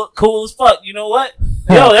made it look cool as fuck. You know what?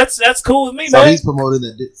 Yo, that's cool with me, man. So he's promoting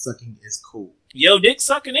that dick sucking is cool. Yo, dick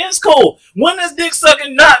sucking is cool. When has dick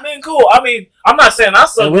sucking not been cool? I mean, I'm not saying I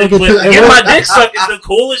suck dick, but get my dick sucked is the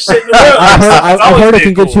coolest shit in the world. I heard it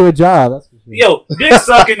can get you a job. That's for sure. Yo, dick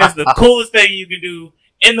sucking is the coolest thing you can do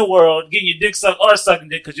in the world. Getting your dick sucked or sucking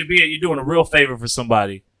dick because you're doing a real favor for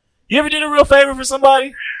somebody. You ever did a real favor for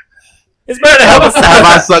somebody? It's better to help us. Have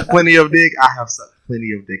I sucked plenty of dick? I have sucked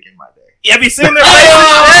plenty of dick in my day. Yeah, have you seen their faces?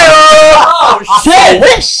 Oh, shit!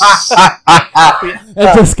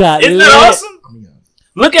 That's just Scott. Isn't that awesome?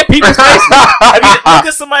 Look at people's faces. Look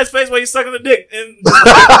at somebody's face while you're sucking the dick. And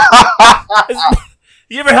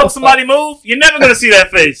you ever help somebody move? You're never going to see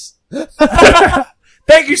that face.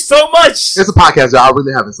 Thank you so much. It's a podcast, y'all. I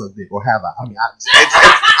really haven't sucked dick, or have I? I mean, I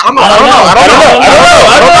don't know.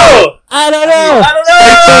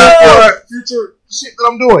 For future shit that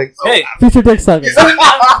I'm doing. So, hey, future dick sucking.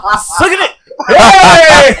 Sucking it.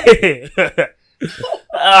 Hey.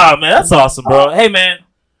 Oh man, that's awesome, bro. Hey man,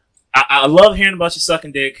 I love hearing about you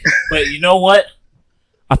sucking dick, but you know what?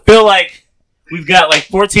 I feel like we've got like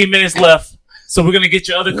 14 minutes left, so we're gonna get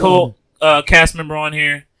your other cast member on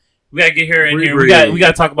here. We gotta get her in here. We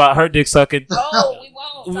gotta talk about her dick sucking. Oh, we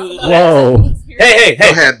won't. Whoa! Hey! Go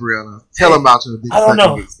ahead, Brianna. Tell them about your dick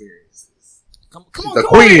sucking experiences. Come on, the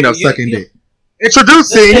queen of sucking dick.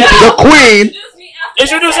 Introducing the queen.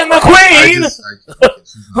 Introducing the queen.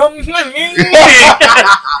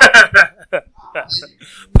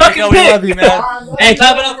 Rico, we love you, man. Hey,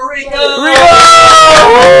 clap it up for Rico.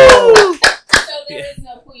 So there is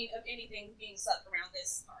no queen of anything being sucked around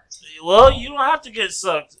this part. Well, you don't have to get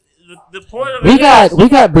sucked. The point of we got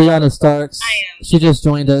Brianna Starks. I am. She just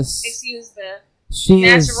joined us. Excuse the She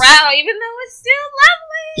natural, is. even though it's still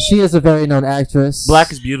lovely. She is a very known actress.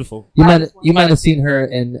 Black is beautiful. You might have seen her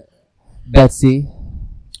in Betsy.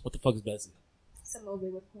 What the fuck is Betsy? It's a movie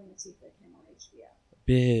with Queen Latifah that came on HBO.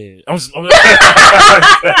 Big.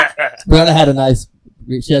 Brianna had a nice.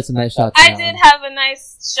 She had some nice shots. I did have a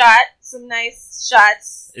nice shot. Some nice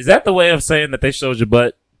shots. Is that the way of saying that they showed your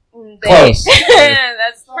butt? Close.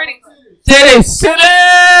 That's pretty cool. Titties!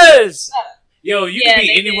 Titties! Yo, you can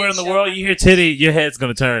be anywhere in the world. You hear titty, your head's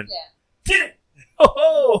gonna turn. Yeah. Titty!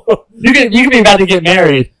 Oh! You can be about to get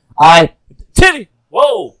married. Titty!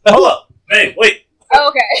 Whoa! Hold up! Hey, wait!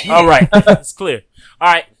 Okay. All right, it's clear.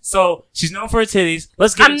 All right, so she's known for her titties.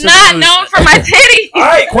 Let's get into I'm not known for my titties. All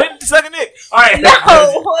right, quit sucking dick. All right.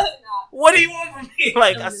 No. What do you want from me?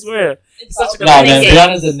 Like, I swear. It's such a good No, man.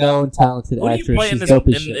 Brianna's a known, talented what actress. do you play She's dope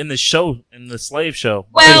as shit. in the show, in the slave show?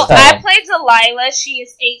 Well, I played Delilah. She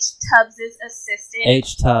is H. Tubbs' assistant.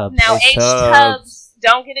 H. Tubbs. Now, H. Tubbs,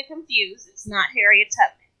 don't get it confused. It's not Harriet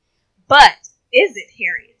Tubman. But, is it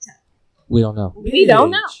Harriet Tubman? We don't know. We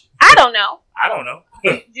don't know. I don't know. I don't know. Do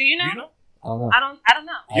you know? Do you know? I don't know. I don't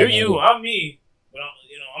know. You're you. I'm me. But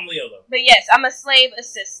I'm Leo though. But yes, I'm a slave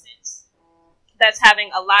assistant that's having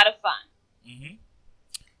a lot of fun. Mm-hmm.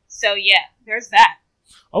 So yeah, there's that.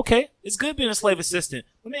 Okay, it's good being a slave assistant.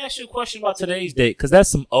 Let me ask you a question about today's date, because that's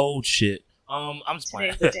some old shit. I'm just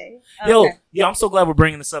playing. Today's the day. Okay. Yo, I'm so glad we're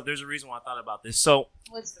bringing this up. There's a reason why I thought about this. So,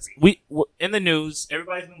 what's the reason? we in the news,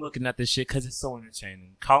 everybody's been looking at this shit because it's so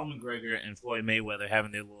entertaining. Colin McGregor and Floyd Mayweather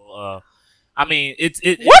having their little. I mean, it's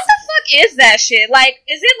what the fuck is that shit? Like,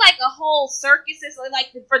 is it like a whole circus? Is it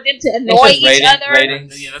like for them to annoy each other?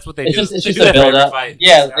 Ratings. Yeah, that's what they do. It's just do a build up.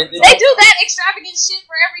 Yeah, they do that extravagant shit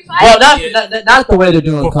for every fight. Well, not the way they're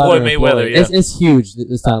doing for Conor Floyd Mayweather. Yeah. It's huge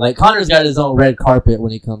this time. Like Conor's got his own red carpet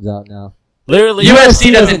when he comes out now. Literally,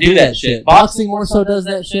 UFC doesn't do that shit. Boxing more so does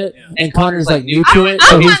that shit, and Conor's like new to it,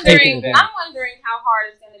 so he's taking advantage. I'm wondering how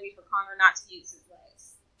hard it's going to be for Conor not to use his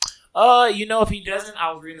legs. If he doesn't,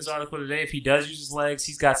 I was reading this article today. If he does use his legs,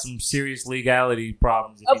 he's got some serious legality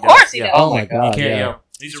problems. Of course he does. Oh my god, he can't, yeah.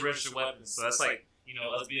 These are registered weapons, so that's like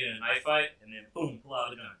us being in a knife fight and then boom, pull out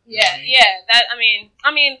the gun. Yeah. That I mean, I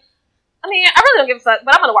really don't give a fuck,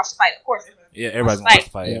 but I'm gonna watch the fight, of course. Yeah, everybody's gonna watch the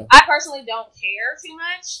fight. Yeah. I personally don't care too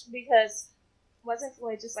much because wasn't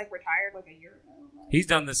Floyd just like retired like a year ago? He's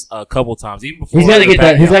done this a couple times, even before. He's got to get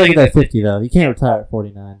that. He's got to get that 50 though. He can't retire at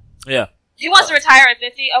 49. Yeah. He wants to retire at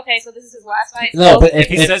 50. Okay, so this is his last fight. No, but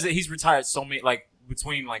he says that he's retired so many, like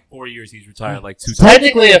between like 4 years, he's retired like 2 times.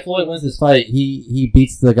 Technically, if Floyd wins this fight, he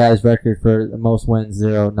beats the guy's record for the most wins,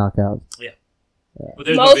 0 knockouts. Yeah. But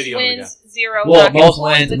there's most no video wins, of 0 well,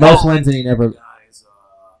 knockouts. most wins, and he never.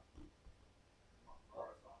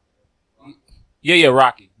 Yeah,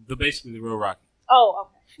 Rocky. Basically the real Rocky. Oh,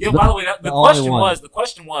 okay. Yeah, by the way, the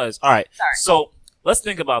question was, all right, sorry. So let's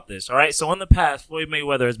think about this, all right? So in the past, Floyd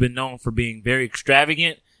Mayweather has been known for being very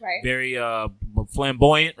extravagant, right, very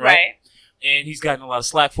flamboyant, right? And he's gotten a lot of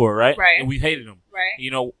slack for it, right? Right. And we've hated him.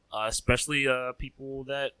 Right. Especially people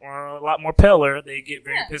that are a lot more paler, they get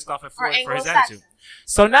very pissed off at Floyd for his attitude.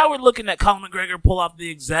 So now we're looking at Colin McGregor pull off the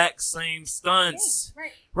exact same stunts.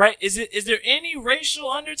 Right. Right? Is there any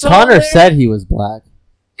racial undertone Conor there? said he was black.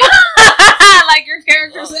 Like your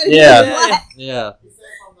character said he was black. Yeah.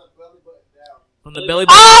 From the belly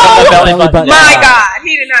button. Oh! From the belly button. My God,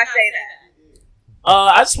 he did not say that.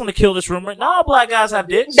 I just want to kill this rumor. Not all black guys have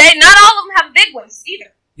dicks. Not all of them have big ones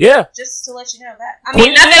either. Yeah. Just to let you know that. I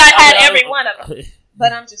mean, not that I've had every one of them,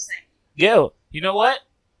 but I'm just saying. Yeah. You know what?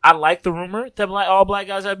 I like the rumor that all black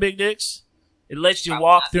guys have big dicks. It lets you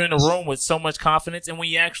walk through in a room with so much confidence, and when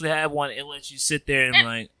you actually have one, it lets you sit there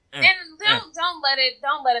and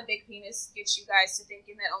don't let a big penis get you guys to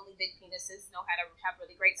thinking that only big penises know how to have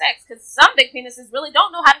really great sex, because some big penises really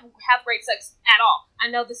don't know how to have great sex at all. I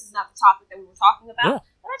know this is not the topic that we were talking about,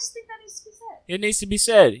 but I just think that needs to be said. It needs to be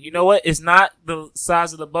said. You know what? It's not the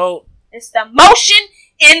size of the boat. It's the motion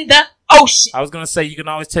in the ocean. I was gonna say you can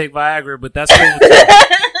always take Viagra, but that's cool too.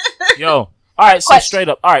 Yo, all right. So straight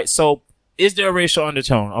up, all right. So is there a racial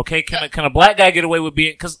undertone? Okay, can a black guy get away with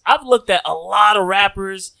being? Because I've looked at a lot of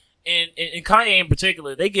rappers. And Kanye in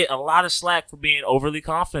particular, they get a lot of slack for being overly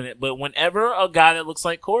confident. But whenever a guy that looks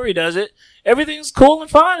like Corey does it, everything's cool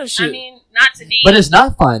and fine and shit. I mean, not to be. But it's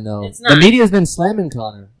not fine, though. It's not. The media's been slamming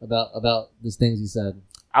Connor about these things he said.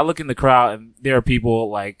 I look in the crowd, and there are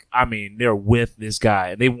people they're with this guy.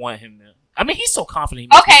 And they want him to. I mean, he's so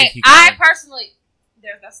confident. He makes me think he can. Personally,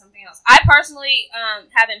 that's something else. I personally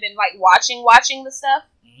haven't been like watching the stuff.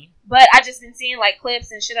 But I just been seeing like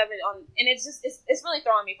clips and shit of it on, and it's really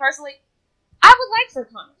throwing me personally. I would like for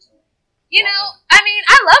Connor to win. You know, I mean,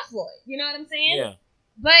 I love Floyd. You know what I'm saying? Yeah.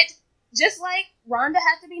 But just like Rhonda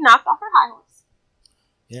has to be knocked off her high horse.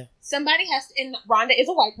 Yeah. Somebody has to, and Rhonda is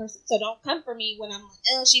a white person, so don't come for me when I'm like,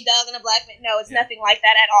 oh, she dogging a black man. No, it's nothing like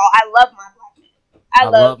that at all. I love my black men. I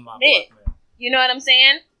love my men. Black men. You know what I'm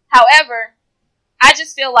saying? However, I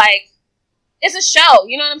just feel like. It's a show,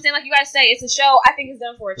 you know what I'm saying? Like you guys say, it's a show. I think it's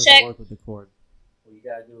done for a check. Work with the cord. Well, you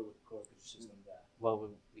gotta do it with the cord because she's gonna die.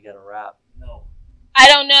 Well, we gotta rap. No. I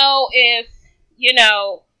don't know if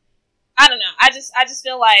I don't know. I just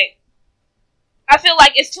feel like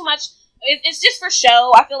it's too much. It's just for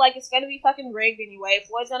show. I feel like it's gonna be fucking rigged anyway.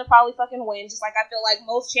 Floyd's gonna probably fucking win. Just like I feel like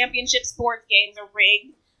most championship sports games are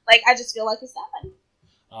rigged. Like I just feel like it's that.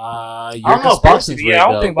 I don't know if boxing's rigged. I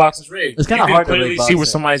don't think boxing's rigged. It's kind of hard to clearly see where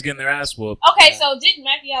somebody's getting their ass whooped. Okay, so didn't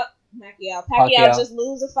Pacquiao just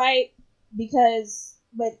lose a fight because,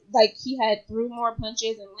 but like he had threw more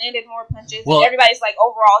punches and landed more punches, and everybody's like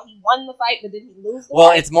overall he won the fight, but did he lose the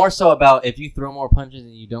fight? It's more so about if you throw more punches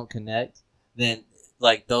and you don't connect, then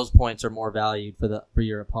like those points are more valued for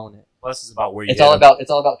your opponent. Plus, it's about where you. It's all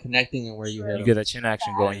about connecting and where you hit. You get a chin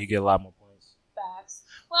action going, you get a lot more points. Facts.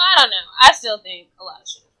 Well, I don't know. I still think a lot of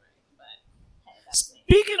shit is rigged, but hey, that's me.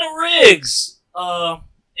 Speaking of rigs,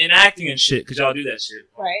 and acting and shit, because y'all do that shit,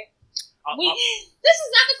 right? This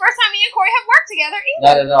is not the first time me and Corey have worked together either.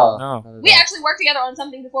 Not at all. No. We actually worked together on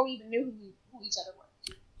something before we even knew who each other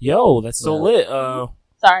were. Yo, that's so lit.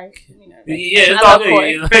 Sorry. It's all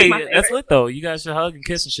good. Hey, that's lit though. You guys should hug and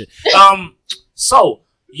kiss and shit. So,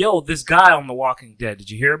 this guy on The Walking Dead, did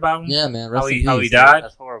you hear about him? Yeah, man. How he died?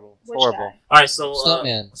 That's horrible. Which horrible. Guy? All right, so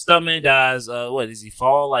Stuntman dies. What does he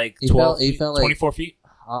fall like? 12 feet, 24 feet?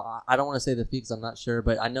 I don't want to say the feet because I'm not sure,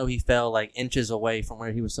 but I know he fell like inches away from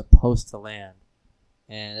where he was supposed to land,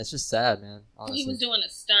 and it's just sad, man. Honestly. He was doing a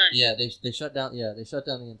stunt. Yeah, they shut down. Yeah, they shut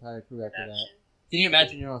down the entire crew after that. Can you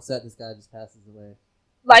imagine you're on set? This guy just passes away.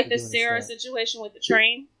 Like the Sarah situation with the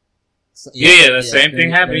train. The same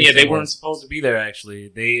thing happened. Yeah, they weren't supposed to be there. Actually,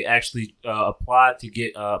 they actually applied to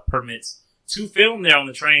get permits to film there on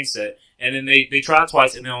the train set, and then they tried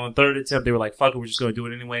twice, and then on the third attempt, they were like, "Fuck it, we're just going to do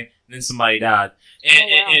it anyway." And then somebody died.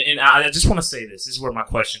 And I just want to say this. This is where my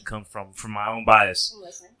question comes from my own bias.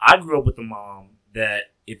 I grew up with a mom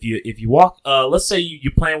that if you walk, let's say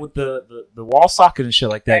you're playing with the wall socket and shit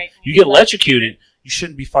like that, right. You get electrocuted. You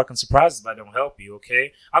shouldn't be fucking surprised if I don't help you,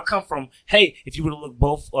 okay? I come from, hey, if you would have looked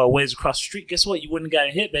both ways across the street, guess what? You wouldn't have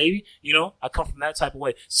gotten hit, baby. You know, I come from that type of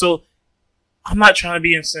way. So, I'm not trying to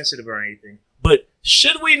be insensitive or anything, but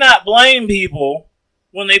should we not blame people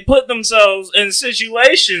when they put themselves in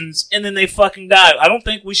situations and then they fucking die? I don't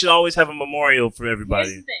think we should always have a memorial for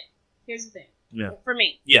everybody. Here's the thing. Yeah. For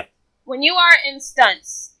me. Yeah. When you are in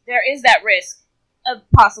stunts, there is that risk of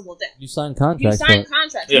possible death. You sign contracts.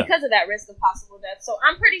 Because of that risk of possible death. So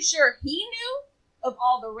I'm pretty sure he knew of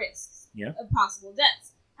all the risks of possible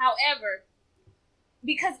deaths. However,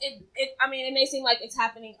 because it may seem like it's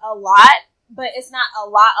happening a lot, but it's not a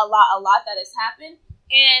lot that has happened.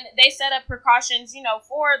 And they set up precautions,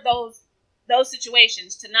 for those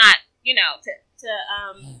situations to not,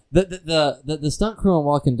 the stunt crew on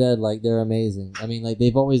Walking Dead, like, they're amazing. I mean, like,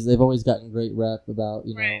 they've always gotten great rep about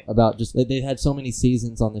about just they had so many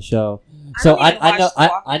seasons on the show. So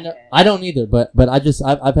I don't either, but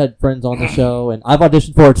I've had friends on the show and I've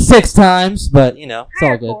auditioned for it 6 times, but it's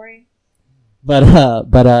all good. Corey.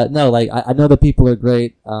 But no, like I know the people are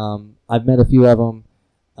great. I've met a few of them.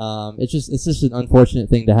 It's just an unfortunate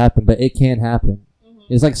thing to happen, but it can happen.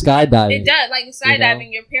 It's like skydiving. It does. Like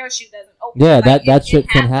skydiving, your parachute doesn't open. Yeah, that shit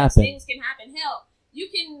can happen. Things can happen. Hell, you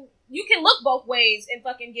can look both ways and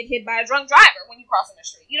fucking get hit by a drunk driver when you cross in the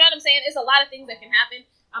street. You know what I'm saying? It's a lot of things that can happen.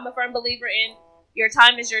 I'm a firm believer in your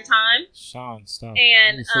time is your time. Sean, stop.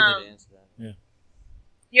 And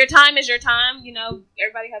your time is your time.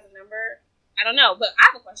 Everybody has a number. I don't know, but I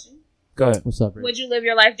have a question. Go ahead. What's up, Rick? Would you live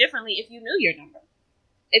your life differently if you knew your number?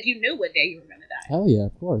 If you knew what day you were going to die? Hell yeah,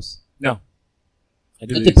 of course. No. I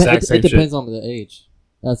do It depends on the age.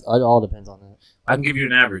 It all depends on that. I can give you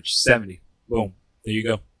an average, 70. Boom. There you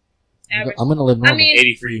go. Average. I'm gonna live normal. I mean,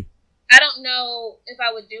 80 for you. I don't know if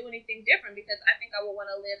I would do anything different because I think I would want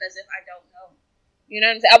to live as if I don't know. You know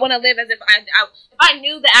what I'm saying? I want to live as if I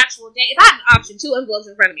knew the actual day. If I had an option, 2 envelopes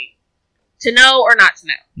in front of me, to know or not to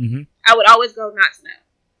know, I would always go not to know.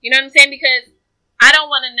 You know what I'm saying? Because I don't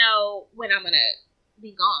want to know when I'm gonna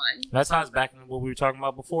be gone. That ties back into what we were talking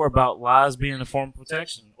about before about lies being a form of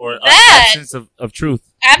protection or absence of truth.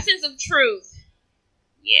 Absence of truth.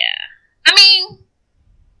 Yeah. I mean,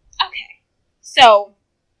 okay. So,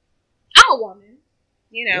 I'm a woman,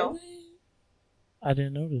 you know. Really? I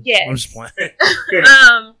didn't know this. Yes. I'm just playing.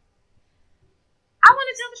 I want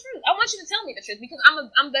to tell the truth. I want you to tell me the truth because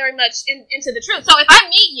I'm very much into the truth. So if I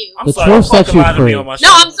meet you, I'm sorry, don't fucking lie to me on my show.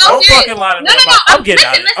 No, I'm so serious. Don't fucking lie to me. No. I'm getting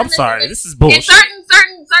out of it. I'm sorry. This is bullshit. In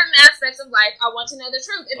certain aspects of life, I want to know the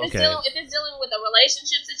truth. If it's dealing with a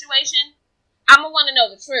relationship situation, I'm gonna want to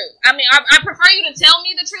know the truth. I mean, I prefer you to tell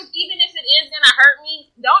me the truth, even if it is gonna hurt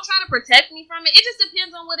me. Don't try to protect me from it. It just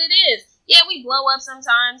depends on what it is. Yeah, we blow up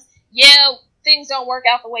sometimes. Yeah, things don't work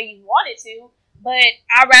out the way you want it to. But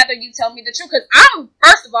I'd rather you tell me the truth. Because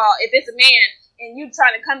first of all, if it's a man and you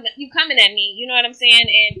trying to coming at me, you know what I'm saying?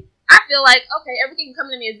 And I feel like, okay, everything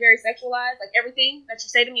coming to me is very sexualized. Like, everything that you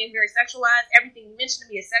say to me is very sexualized. Everything you mention to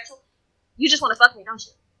me is sexual. You just want to fuck me, don't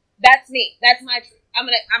you? That's me. That's my truth. I'm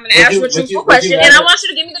gonna ask you a truthful question, and I want you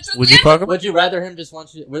to give me the truth. Would you fuck him? Would you rather him just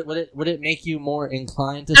want you? Would it make you more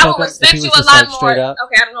inclined to I fuck will him respect if he you was a just lot like more. straight up?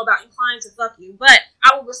 Okay, I don't know about inclined to fuck you, but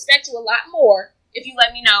I will respect you a lot more if you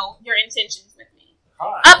let me know your intentions with me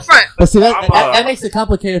up front. But see, that makes it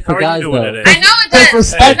complicated for guys, though. I know it does. Because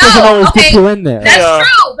respect doesn't always get you in there. That's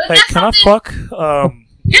true, but that's can I something. fuck?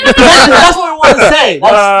 That's what we want to say.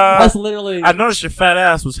 That's literally. I noticed your fat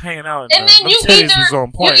ass was hanging out. And then you're either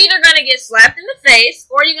gonna get slapped in the face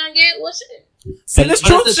or you're gonna get shit. See, this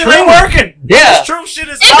truth shit ain't working. Yeah, this truth shit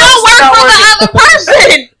is. It don't work for the other person.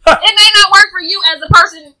 It may not work for you as a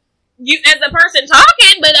person. You as a person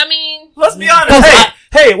talking, but I mean, let's be honest.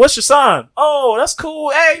 Hey, what's your sign? Oh, that's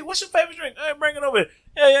cool. Hey, what's your favorite drink? Hey, bring it over here.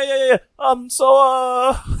 Yeah.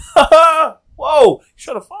 Whoa,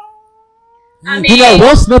 shut the fuck. I mean,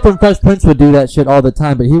 Will Smith and Fresh Prince would do that shit all the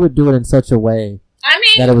time, but he would do it in such a way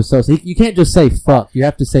that it was so. You can't just say fuck. You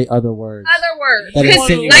have to say other words. Other words. Because,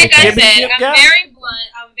 like I said, I'm very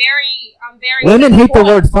blunt. I'm very. Women hate the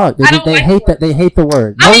word fuck. They hate that. They hate the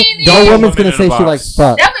word. No woman's gonna say she likes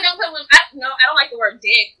fuck. Definitely don't put women. I don't like the word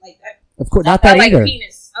dick like that. Of course, not that either. I like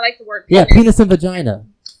penis. I like the word penis. Yeah, penis and vagina.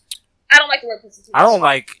 I don't like the word pussy. I don't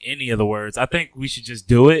like any of the words. I think we should just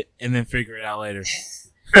do it and then figure it out later.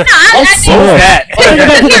 No, I think that. Take it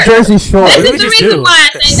back to the Jersey Shore. This is the reason why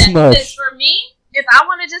I say that. Because for me, if I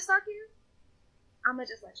want to just fuck you, I'm gonna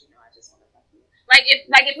just let you know I just want to fuck you. Like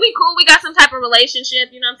if we cool, we got some type of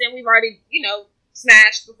relationship. You know what I'm saying? We've already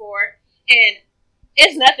smashed before, and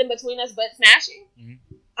it's nothing between us but smashing.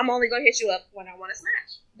 Mm-hmm. I'm only gonna hit you up when I want to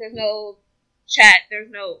smash. There's no chat. There's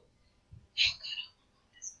no.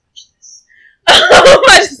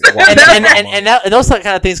 And those kind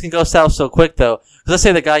of things can go south so quick though. Because let's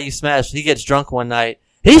say the guy you smashed, he gets drunk one night.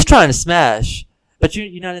 He's trying to smash, but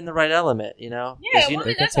you're not in the right element, you know. Yeah,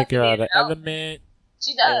 they can take you out of the element.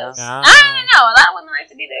 She does. I don't know. A lot of women like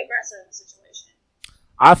to be the aggressor in the situation.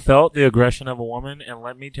 I felt the aggression of a woman, and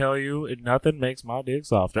let me tell you, nothing makes my dick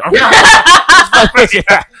softer. No, sometimes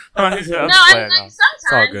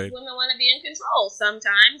women want to be in control.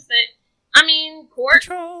 Sometimes, but I mean,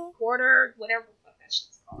 quarter, whatever the fuck that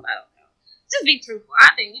shit's called. I don't know. Just be truthful.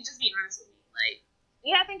 I think you just be honest with me. Like,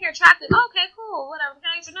 yeah, I think you're attractive. Okay, cool. Whatever. Can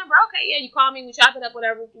I get your number? Okay, yeah, you call me. We chop it up.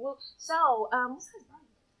 Whatever. So, what size bra?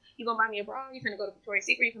 You gonna buy me a bra? You finna go to Victoria's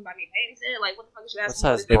Secret? You can buy me a panty set? Like, what the fuck is you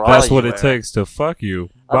asking? If that's what it takes to fuck you,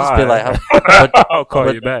 I'll just be like, I'll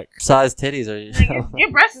call you back. Size titties are you? Like,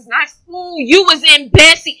 your breast is nice. Ooh, you was in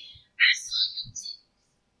Bessie. I saw your titties.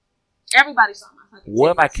 Everybody saw my fucking titties.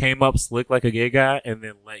 What if I came up slick like a gay guy and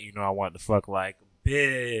then let you know I wanted to fuck like a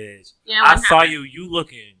bitch? Yeah, I saw you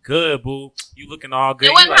looking good, boo. You looking all good.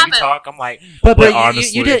 You talk. I'm like, but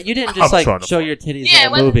honestly, you didn't just like show your titties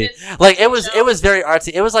in a movie. Like it was very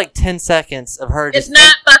artsy. It was like 10 seconds of her. It's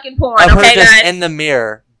not fucking porn. Of her okay, just guys. in the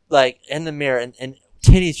mirror, and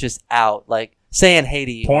titties just out, like saying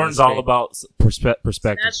Haiti. Porn's all about perspective.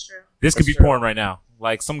 That's true. This could be porn right now.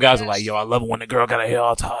 Like some guys are like, yo, I love it when the girl got her hair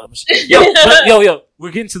all tied up. Yo, we're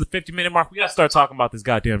getting to the 50-minute mark. We gotta start talking about this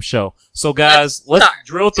goddamn show. So guys, let's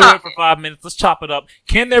drill through it for 5 minutes. Let's chop it up.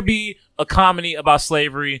 Can there be a comedy about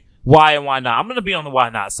slavery? Why and why not? I'm gonna be on the why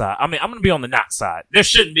not side. I mean, I'm gonna be on the not side. There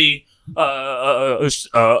shouldn't be a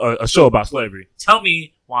show about slavery. Tell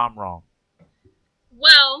me why I'm wrong.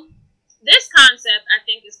 Well, this concept I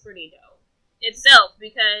think is pretty dope itself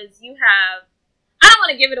because you have. I don't want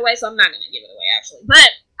to give it away, so I'm not going to give it away, actually. But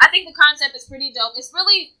I think the concept is pretty dope. It's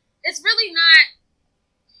really not,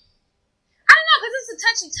 I don't know, because it's a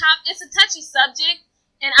touchy topic. It's a touchy subject.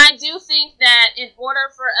 And I do think that in order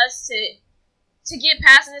for us to get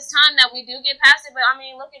past, and it's time that we do get past it, but I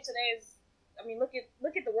mean, look at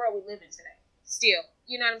the world we live in today. Still,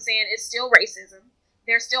 you know what I'm saying? It's still racism.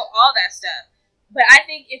 There's still all that stuff. But I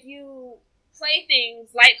think if you play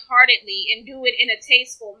things lightheartedly and do it in a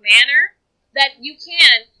tasteful manner, that it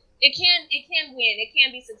can win. It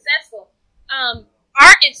can be successful.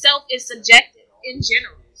 Art itself is subjective in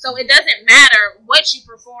general. So it doesn't matter what you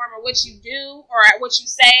perform or what you do or what you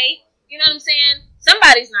say. You know what I'm saying?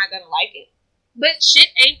 Somebody's not going to like it. But shit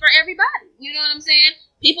ain't for everybody. You know what I'm saying?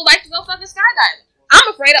 People like to go fucking skydiving. I'm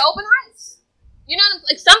afraid of open heights. You know what I'm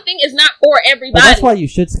saying? Like, something is not for everybody. But that's why you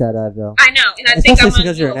should skydive, though. I know. And I think I'm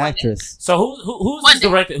because you're an actress. So who's this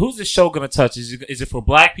director? Who's this show going to touch? Is it for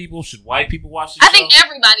black people? Should white people watch this I think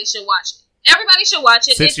everybody should watch it. Everybody should watch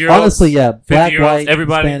it. 6-year-olds? Honestly, yeah. Black, white,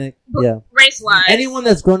 everybody. Hispanic, yeah. Race-wise. Anyone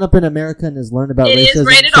that's grown up in America and has learned about It is racism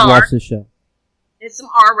rated should R. watch this show. It's some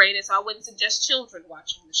R-rated, so I wouldn't suggest children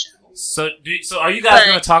watching the show. So are you guys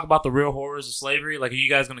going to talk about the real horrors of slavery? Like, are you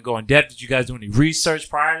guys going to go in depth? Did you guys do any research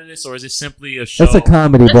prior to this, or is it simply a show? It's a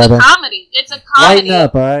comedy, brother. It's a comedy. Lighten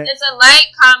up, all right? It's a light comedy.